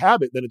into a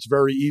habit, then it's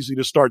very easy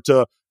to start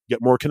to get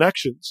more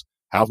connections,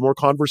 have more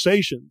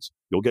conversations.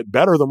 You'll get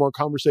better the more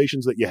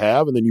conversations that you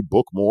have, and then you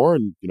book more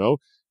and,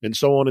 and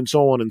so on and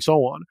so on and so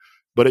on.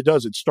 But it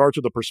starts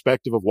with the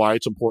perspective of why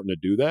it's important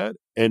to do that.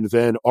 And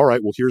then, all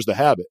right, well, here's the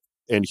habit.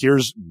 And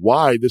here's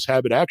why this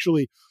habit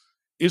actually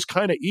is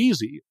kind of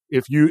easy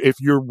if you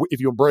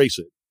embrace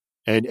it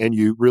and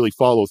you really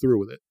follow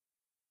through with it.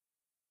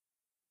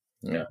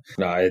 Yeah,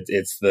 no,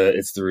 it's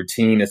the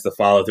routine. It's the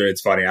follow through.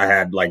 It's funny. I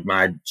had like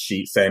my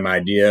sheet, same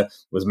idea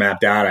was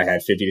mapped out. I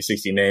had 50 to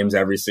 60 names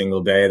every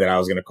single day that I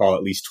was going to call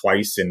at least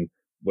twice. And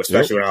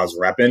especially when I was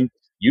repping,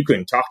 you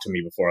couldn't talk to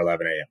me before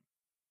 11 a.m.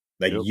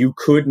 Like you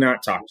could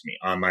not talk to me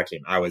on my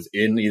team. I was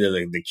in either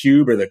the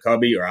cube or the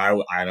cubby, or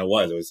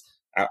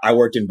I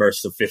worked in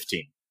bursts of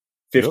 15,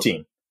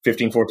 14,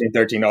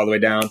 13, all the way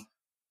down,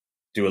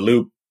 do a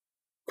loop,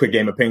 quick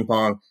game of ping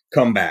pong,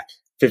 come back,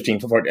 15,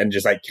 14, and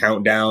just like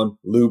count down,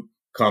 loop,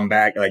 come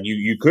back. Like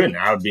you couldn't.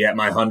 I would be at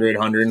my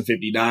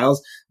 150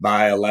 dials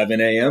by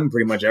 11 a.m.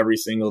 pretty much every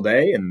single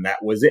day. And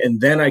that was it.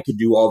 And then I could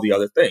do all the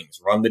other things,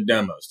 run the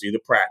demos, do the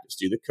practice,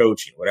 do the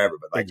coaching, whatever.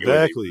 But like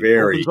exactly. It was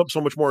very, opens up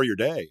so much more of your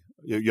day.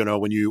 You know,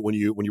 when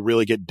you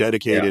really get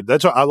dedicated,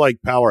 that's why I like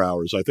power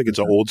hours. I think it's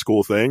an old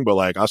school thing, but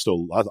like I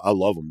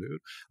love them, dude.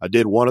 I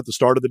did one at the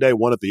start of the day,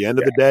 one at the end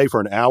of the day for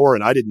an hour,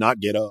 and I did not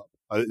get up.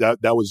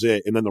 That was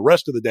it. And then the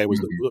rest of the day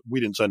was we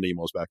didn't send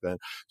emails back then,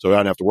 so I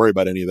didn't have to worry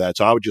about any of that.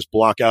 So I would just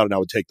block out and I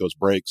would take those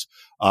breaks,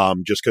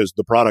 just because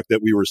the product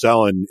that we were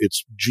selling,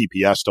 it's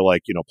GPS to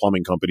like, you know,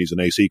 plumbing companies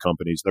and AC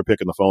companies. They're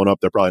picking the phone up.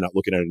 They're probably not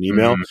looking at an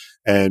email.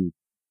 And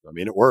I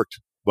mean, it worked,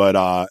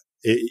 but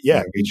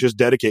it's just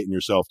dedicating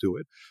yourself to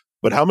it.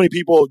 But how many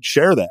people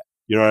share that?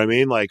 You know what I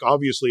mean? Like,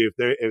 obviously, if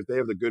they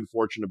have the good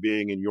fortune of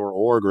being in your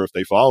org, or if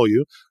they follow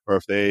you, or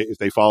if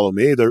they follow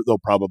me, they'll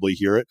probably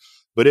hear it.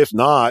 But if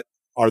not,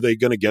 are they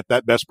going to get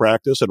that best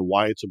practice and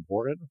why it's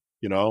important?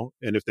 You know,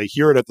 and if they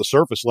hear it at the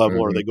surface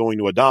level, are they going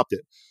to adopt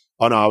it?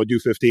 Oh no, I would do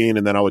 15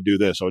 and then I would do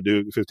this. I would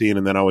do 15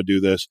 and then I would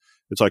do this.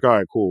 It's like, all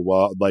right, cool.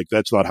 Well, like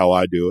that's not how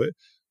I do it.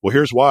 Well,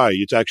 here's why.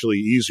 It's actually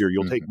easier.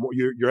 You'll take more.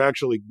 You're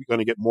actually going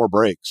to get more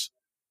breaks.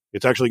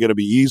 It's actually going to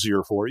be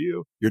easier for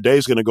you. Your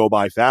day's going to go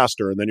by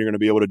faster, and then you're going to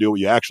be able to do what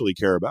you actually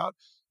care about.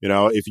 You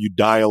know, if you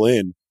dial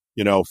in,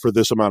 you know, for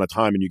this amount of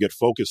time and you get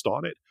focused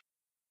on it.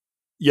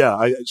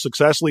 Yeah,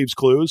 success leaves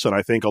clues. And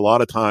I think a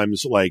lot of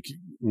times, like,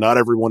 not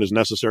everyone is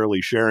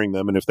necessarily sharing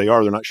them. And if they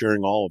are, they're not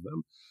sharing all of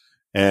them.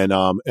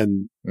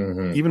 And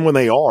even when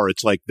they are,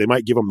 it's like they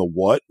might give them the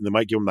what and they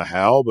might give them the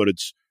how, but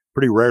it's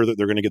pretty rare that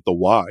they're going to get the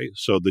why.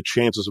 So the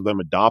chances of them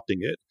adopting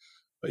it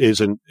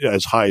isn't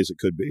as high as it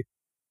could be.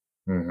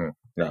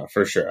 No,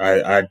 for sure.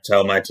 I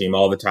tell my team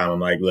all the time, I'm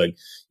like, look,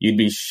 you'd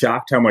be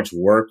shocked how much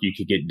work you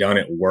could get done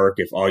at work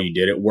if all you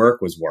did at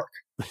work was work.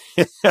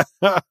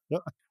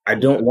 I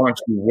don't want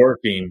you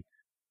working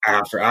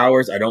after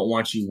hours. I don't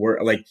want you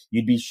like,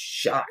 you'd be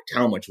shocked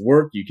how much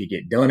work you could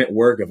get done at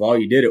work if all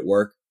you did at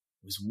work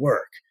was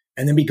work,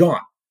 and then be gone,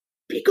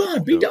 be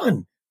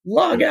done.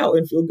 Log out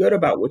and feel good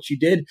about what you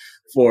did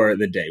for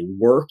the day.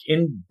 Work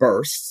in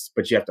bursts,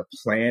 but you have to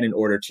plan in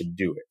order to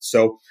do it.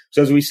 So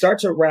as we start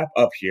to wrap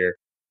up here,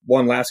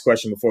 one last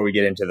question before we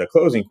get into the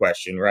closing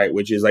question, right?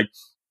 Which is like,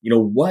 you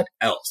know, what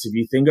else? If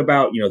you think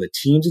about, you know, the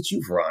teams that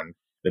you've run,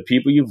 the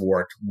people you've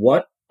worked,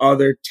 what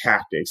other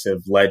tactics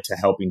have led to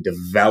helping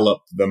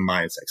develop the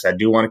mindset? Because I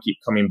do want to keep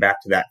coming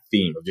back to that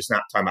theme of just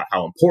not talking about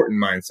how important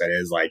mindset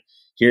is. Like,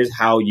 here's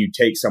how you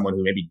take someone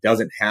who maybe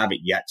doesn't have it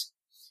yet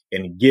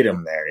and get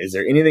them there. Is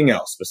there anything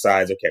else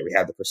besides, okay, we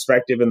have the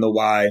perspective and the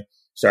why,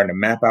 starting to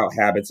map out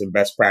habits and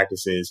best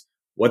practices?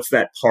 What's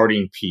that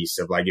parting piece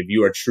of like, if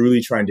you are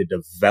truly trying to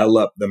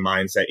develop the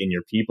mindset in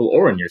your people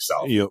or in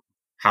yourself,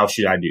 how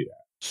should I do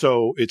that?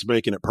 So it's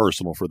making it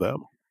personal for them.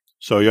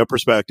 So you have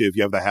perspective,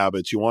 you have the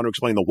habits, you want to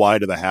explain the why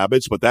to the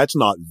habits, but that's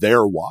not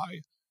their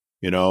why.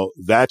 You know,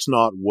 that's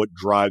not what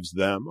drives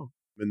them.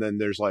 And then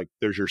there's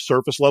your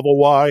surface level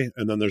why.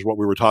 And then there's what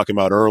we were talking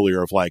about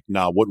earlier of like,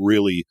 what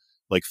really,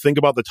 like, think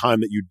about the time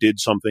that you did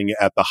something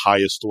at the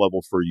highest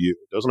level for you.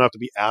 It doesn't have to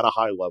be at a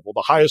high level,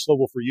 the highest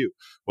level for you,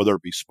 whether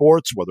it be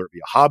sports, whether it be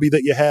a hobby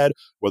that you had,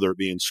 whether it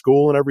be in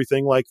school and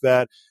everything like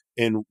that.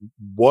 And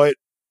what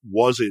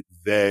was it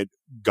that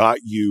got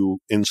you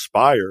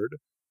inspired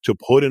to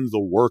put in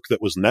the work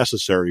that was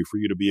necessary for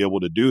you to be able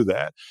to do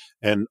that?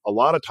 And a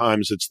lot of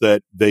times it's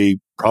that they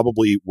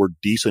probably were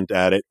decent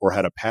at it or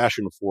had a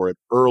passion for it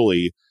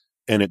early,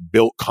 and it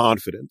built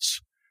confidence.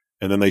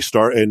 And then they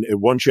start, and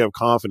once you have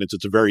confidence,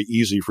 it's very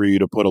easy for you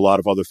to put a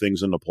lot of other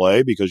things into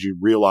play because you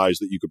realize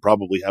that you could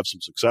probably have some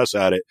success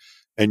at it,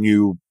 and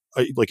you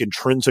like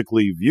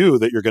intrinsically view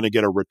that you're going to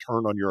get a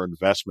return on your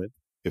investment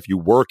if you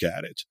work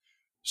at it.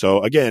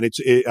 So again,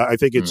 I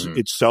think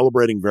it's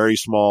celebrating very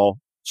small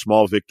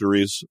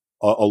victories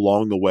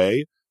along the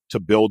way to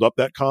build up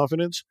that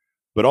confidence.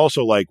 But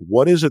also, like,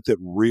 what is it that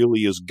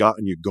really has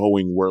gotten you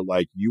going where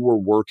like you were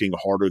working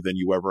harder than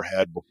you ever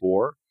had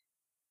before?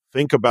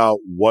 Think about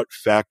what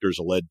factors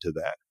led to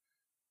that.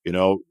 You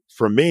know,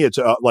 for me, it's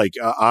like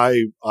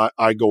I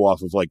go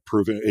off of like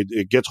proving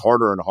it gets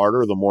harder and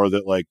harder the more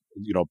that, like,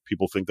 you know,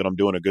 people think that I'm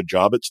doing a good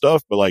job at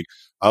stuff. But like,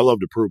 I love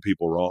to prove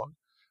people wrong.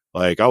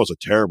 Like, I was a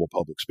terrible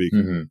public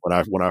speaker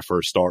when I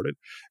first started.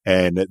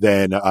 And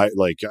then I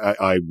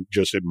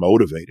just, it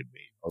motivated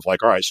me. I was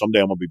like, all right, someday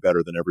I'm going to be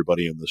better than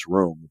everybody in this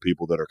room. The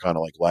people that are kind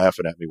of like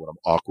laughing at me when I'm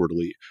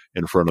awkwardly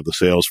in front of the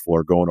sales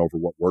floor going over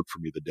what worked for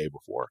me the day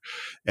before.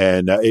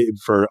 And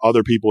for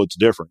other people, it's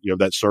different. You have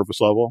that surface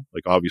level.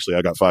 Like, obviously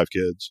I got 5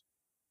 kids.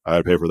 I got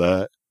to pay for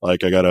that.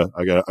 Like, I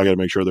gotta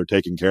make sure they're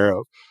taken care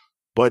of.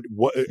 But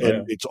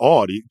and it's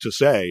odd to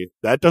say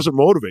that doesn't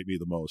motivate me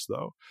the most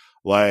though.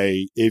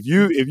 Like, if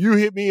you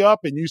hit me up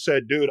and you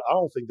said, dude, I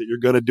don't think that you're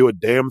going to do a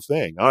damn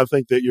thing. I don't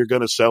think that you're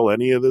going to sell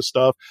any of this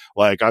stuff.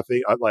 Like, I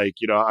think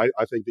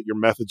that your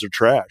methods are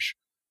trash.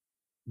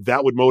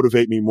 That would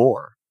motivate me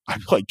more. I'd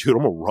be like, dude,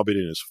 I'm going to rub it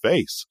in his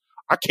face.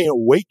 I can't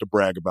wait to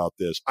brag about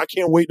this. I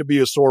can't wait to be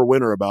a sore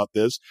winner about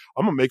this.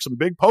 I'm going to make some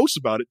big posts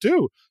about it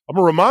too. I'm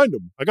going to remind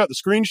him. I got the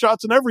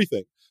screenshots and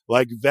everything.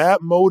 Like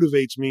that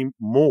motivates me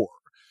more.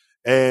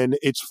 And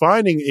it's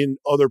finding in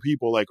other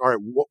people like, all right,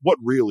 what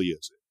really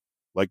is it?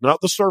 Like not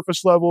the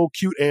surface level,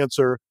 cute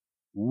answer.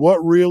 What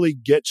really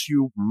gets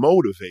you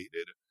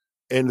motivated?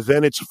 And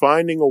then it's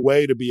finding a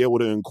way to be able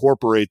to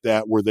incorporate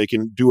that where they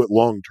can do it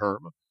long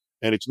term.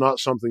 And it's not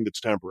something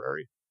that's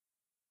temporary.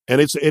 And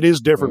it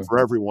is different for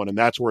everyone. And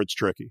that's where it's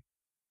tricky.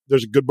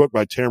 There's a good book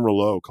by Tamara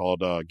Lowe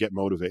called Get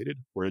Motivated,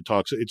 where it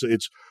talks,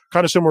 it's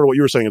kind of similar to what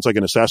you were saying. It's like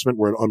an assessment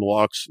where it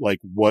unlocks like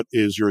what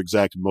is your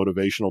exact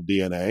motivational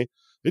DNA.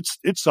 It's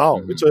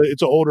solid. It's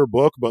an older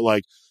book, but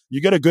like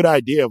you get a good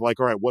idea of like,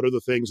 all right, what are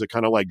the things that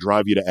kind of like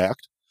drive you to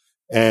act?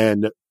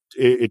 And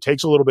it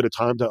takes a little bit of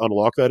time to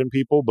unlock that in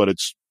people, but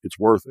it's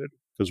worth it.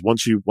 Because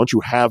once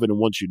you have it and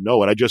once you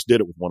know it, I just did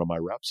it with one of my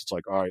reps. It's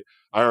like, all right,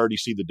 I already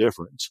see the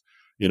difference.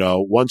 You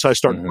know, once I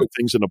start to put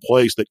things into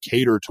place that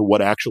cater to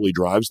what actually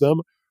drives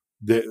them,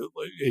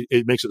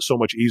 it makes it so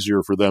much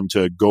easier for them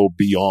to go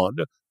beyond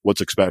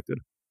what's expected.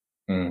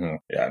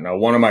 Yeah, no,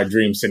 one of my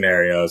dream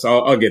scenarios,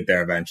 I'll get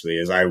there eventually,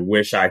 is I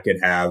wish I could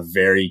have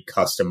very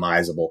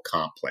customizable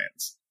comp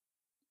plans,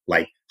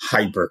 like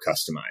hyper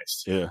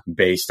customized,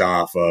 based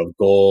off of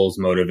goals,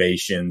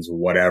 motivations,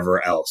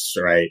 whatever else,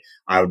 right?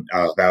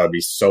 That would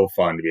be so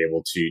fun to be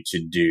able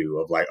to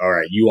do of like, all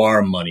right, you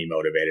are money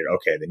motivated.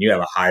 Okay, then you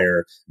have a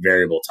higher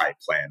variable type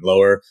plan,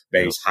 lower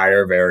base,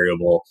 higher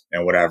variable,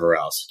 and whatever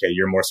else. Okay,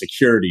 you're more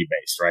security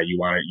based, right? You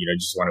want to,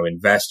 just want to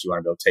invest. You want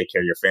to be able to take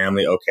care of your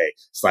family. Okay,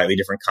 slightly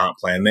different comp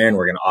plan. Then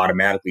we're going to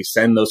automatically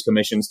send those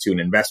commissions to an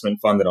investment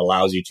fund that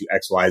allows you to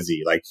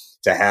XYZ, like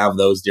to have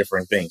those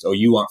different things. Oh,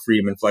 you want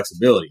freedom and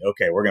flexibility.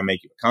 Okay, we're going to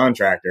make you a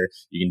contractor.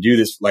 You can do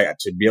this like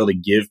to be able to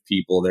give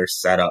people their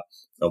setup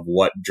of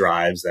what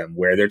drives them,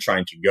 where they're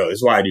trying to go. This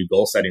is why I do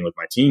goal setting with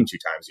my team 2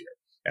 times a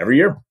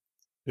year.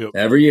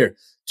 Every year,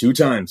 2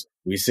 times.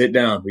 We sit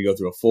down, we go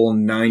through a full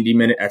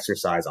 90-minute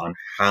exercise on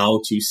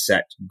how to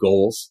set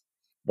goals.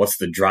 What's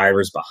the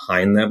drivers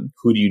behind them?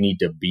 Who do you need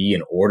to be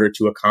in order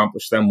to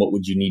accomplish them? What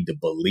would you need to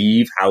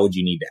believe? How would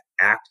you need to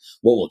act?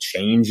 What will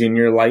change in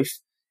your life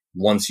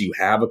once you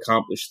have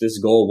accomplished this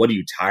goal? What are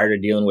you tired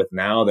of dealing with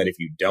now that if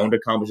you don't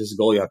accomplish this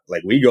goal, you have,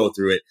 like, we go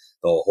through it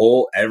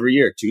every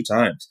year 2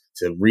 times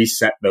to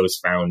reset those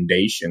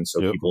foundations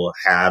so people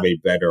have a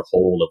better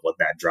hold of what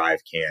that drive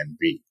can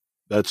be.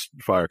 That's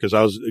fire. Cause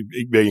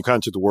you kind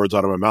of took the words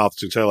out of my mouth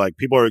to say like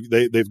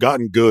they've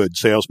gotten good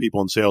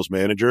salespeople and sales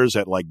managers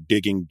at like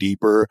digging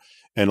deeper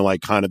and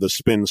like kind of the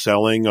spin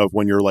selling of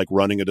when you're like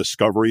running a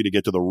discovery to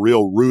get to the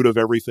real root of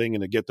everything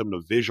and to get them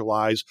to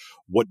visualize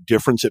what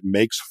difference it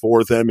makes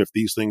for them if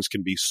these things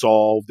can be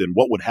solved and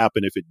what would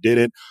happen if it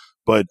didn't.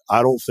 But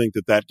I don't think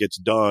that gets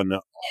done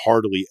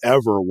hardly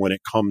ever when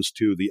it comes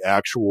to the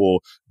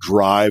actual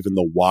drive and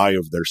the why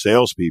of their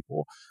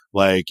salespeople.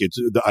 Like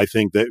I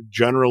think that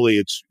generally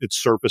it's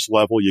surface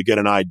level. You get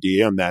an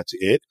idea and that's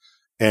it.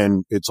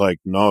 And it's like,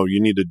 no, you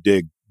need to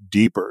dig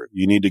deeper.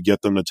 You need to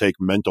get them to take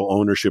mental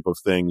ownership of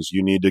things.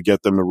 You need to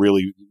get them to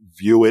really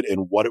view it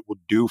and what it would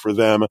do for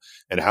them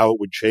and how it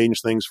would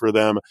change things for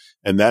them.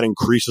 And that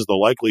increases the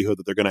likelihood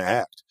that they're going to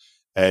act.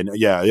 And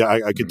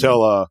I could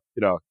tell,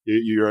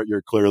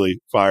 you're clearly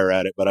fire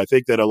at it, but I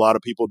think that a lot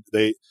of people,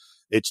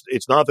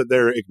 it's not that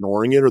they're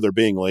ignoring it or they're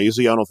being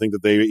lazy. I don't think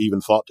that they even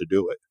thought to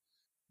do it.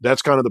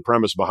 That's kind of the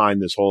premise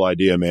behind this whole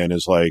idea, man,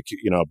 is like,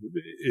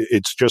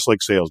 it's just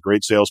like sales.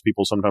 Great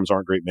salespeople sometimes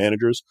aren't great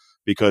managers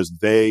because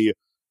they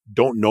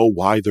don't know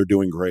why they're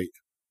doing great.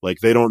 Like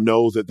they don't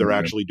know that they're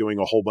actually doing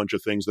a whole bunch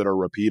of things that are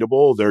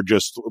repeatable. They're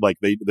just like,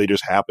 they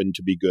just happen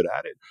to be good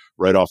at it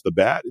right off the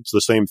bat. It's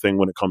the same thing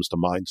when it comes to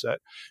mindset,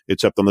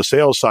 except on the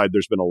sales side,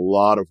 there's been a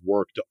lot of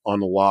work to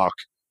unlock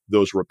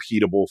those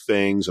repeatable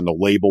things and to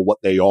label what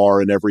they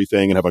are and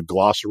everything and have a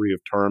glossary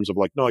of terms of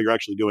like, no, you're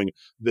actually doing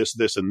this,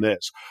 this, and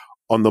this.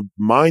 On the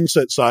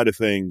mindset side of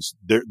things,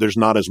 there's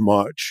not as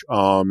much,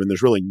 and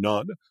there's really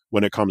none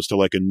when it comes to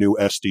like a new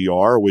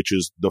SDR, which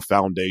is the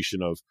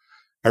foundation of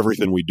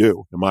everything we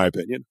do, in my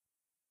opinion.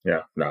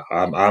 Yeah, no,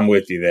 I'm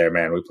with you there,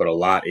 man. We put a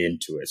lot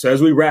into it. So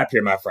as we wrap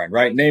here, my friend,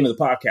 right? Name of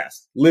the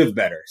podcast, Live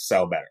Better,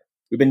 Sell Better.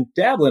 We've been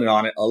dabbling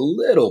on it a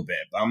little bit,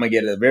 but I'm going to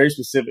get a very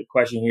specific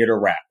question here to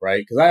wrap,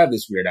 right? Because I have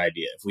this weird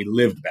idea. If we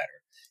lived better,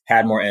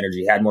 had more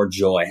energy, had more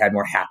joy, had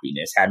more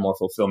happiness, had more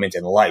fulfillment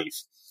in life,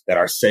 that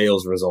our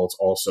sales results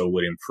also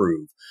would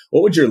improve.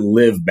 What would your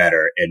live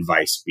better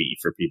advice be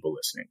for people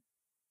listening?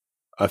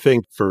 I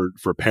think for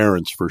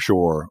parents, for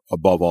sure,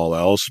 above all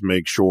else,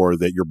 make sure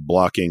that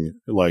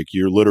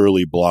you're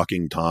literally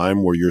blocking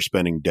time where you're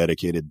spending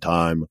dedicated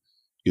time,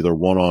 either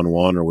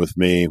one-on-one or with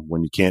me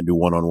when you can't do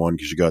one-on-one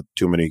because you got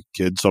too many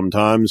kids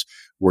sometimes,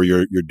 where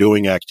you're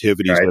doing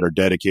activities that are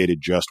dedicated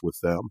just with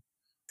them.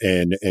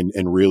 And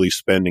really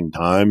spending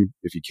time,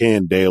 if you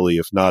can, daily,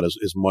 if not as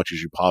much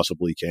as you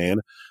possibly can,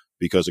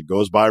 because it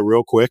goes by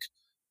real quick,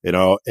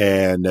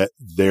 and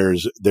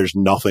there's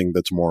nothing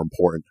that's more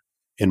important,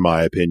 in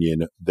my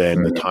opinion,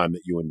 than the time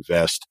that you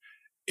invest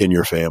in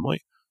your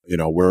family.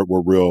 We're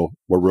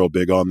real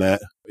big on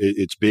that.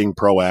 It's being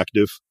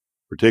proactive,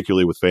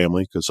 particularly with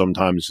family, because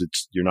sometimes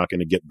you're not going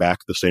to get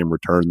back the same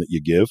return that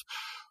you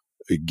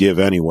give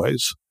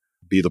anyways.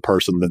 be the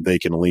person that they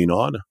can lean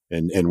on.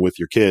 And with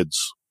your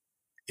kids,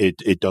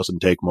 it doesn't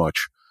take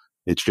much.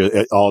 It's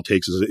just, all it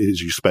takes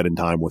is you spending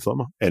time with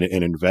them and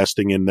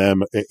investing in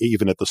them,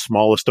 even at the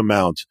smallest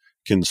amount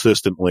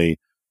consistently,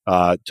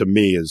 to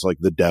me is like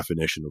the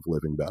definition of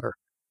living better.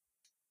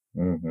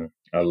 Mm-hmm.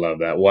 I love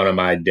that. One of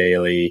my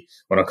daily,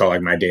 what I call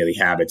like my daily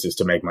habits is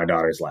to make my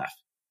daughters laugh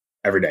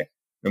every day,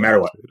 no matter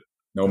what,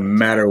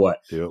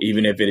 Yep.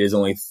 Even if it is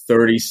only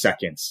 30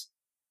 seconds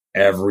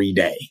every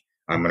day,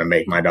 I'm going to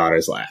make my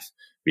daughters laugh.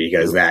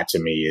 Because that to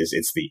me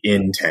it's the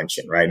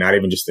intention, right? Not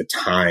even just the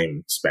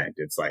time spent.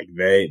 It's like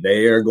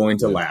they are going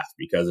to laugh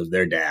because of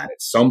their dad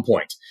at some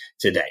point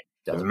today.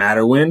 Doesn't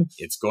matter when,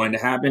 it's going to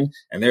happen.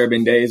 And there have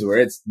been days where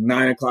it's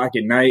 9:00 at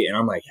night and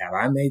I'm like, have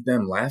I made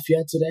them laugh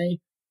yet today?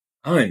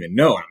 I don't even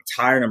know. I'm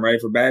tired. I'm ready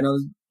for bed. I'll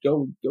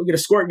go get a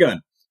squirt gun.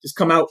 Just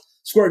come out,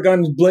 squirt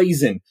guns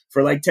blazing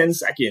for like 10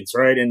 seconds,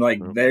 right? And like,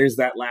 there's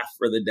that laugh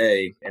for the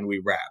day and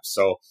we wrap.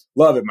 So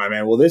love it, my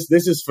man. Well, this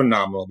is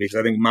phenomenal because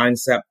I think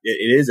mindset,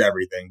 it is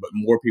everything, but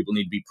more people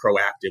need to be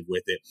proactive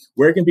with it.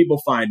 Where can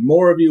people find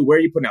more of you? Where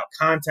are you putting out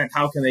content?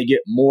 How can they get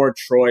more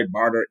Troy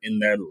Barter in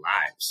their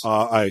lives?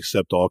 I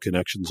accept all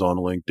connections on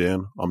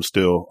LinkedIn. I'm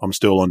still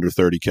under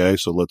 30K.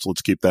 So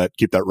let's keep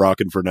that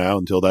rocking for now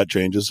until that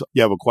changes.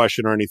 You have a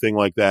question or anything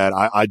like that,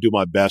 I do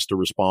my best to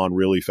respond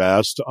really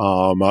fast.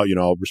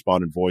 I'll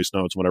respond in voice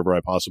notes whenever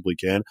I possibly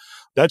can.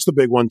 That's the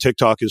big one.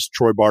 TikTok is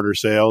Troy Barter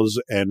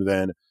Sales, and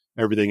then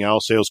everything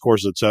else, sales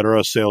courses,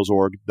 etc.,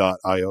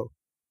 salesorg.io.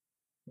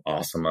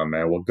 Awesome, my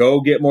man. Well,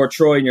 go get more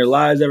Troy in your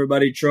lives,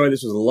 everybody. Troy,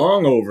 this was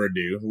long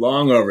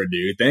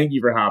overdue. Thank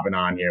you for hopping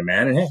on here,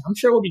 man. And hey, I'm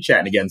sure we'll be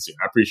chatting again soon.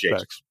 I appreciate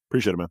it.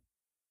 Appreciate it, man.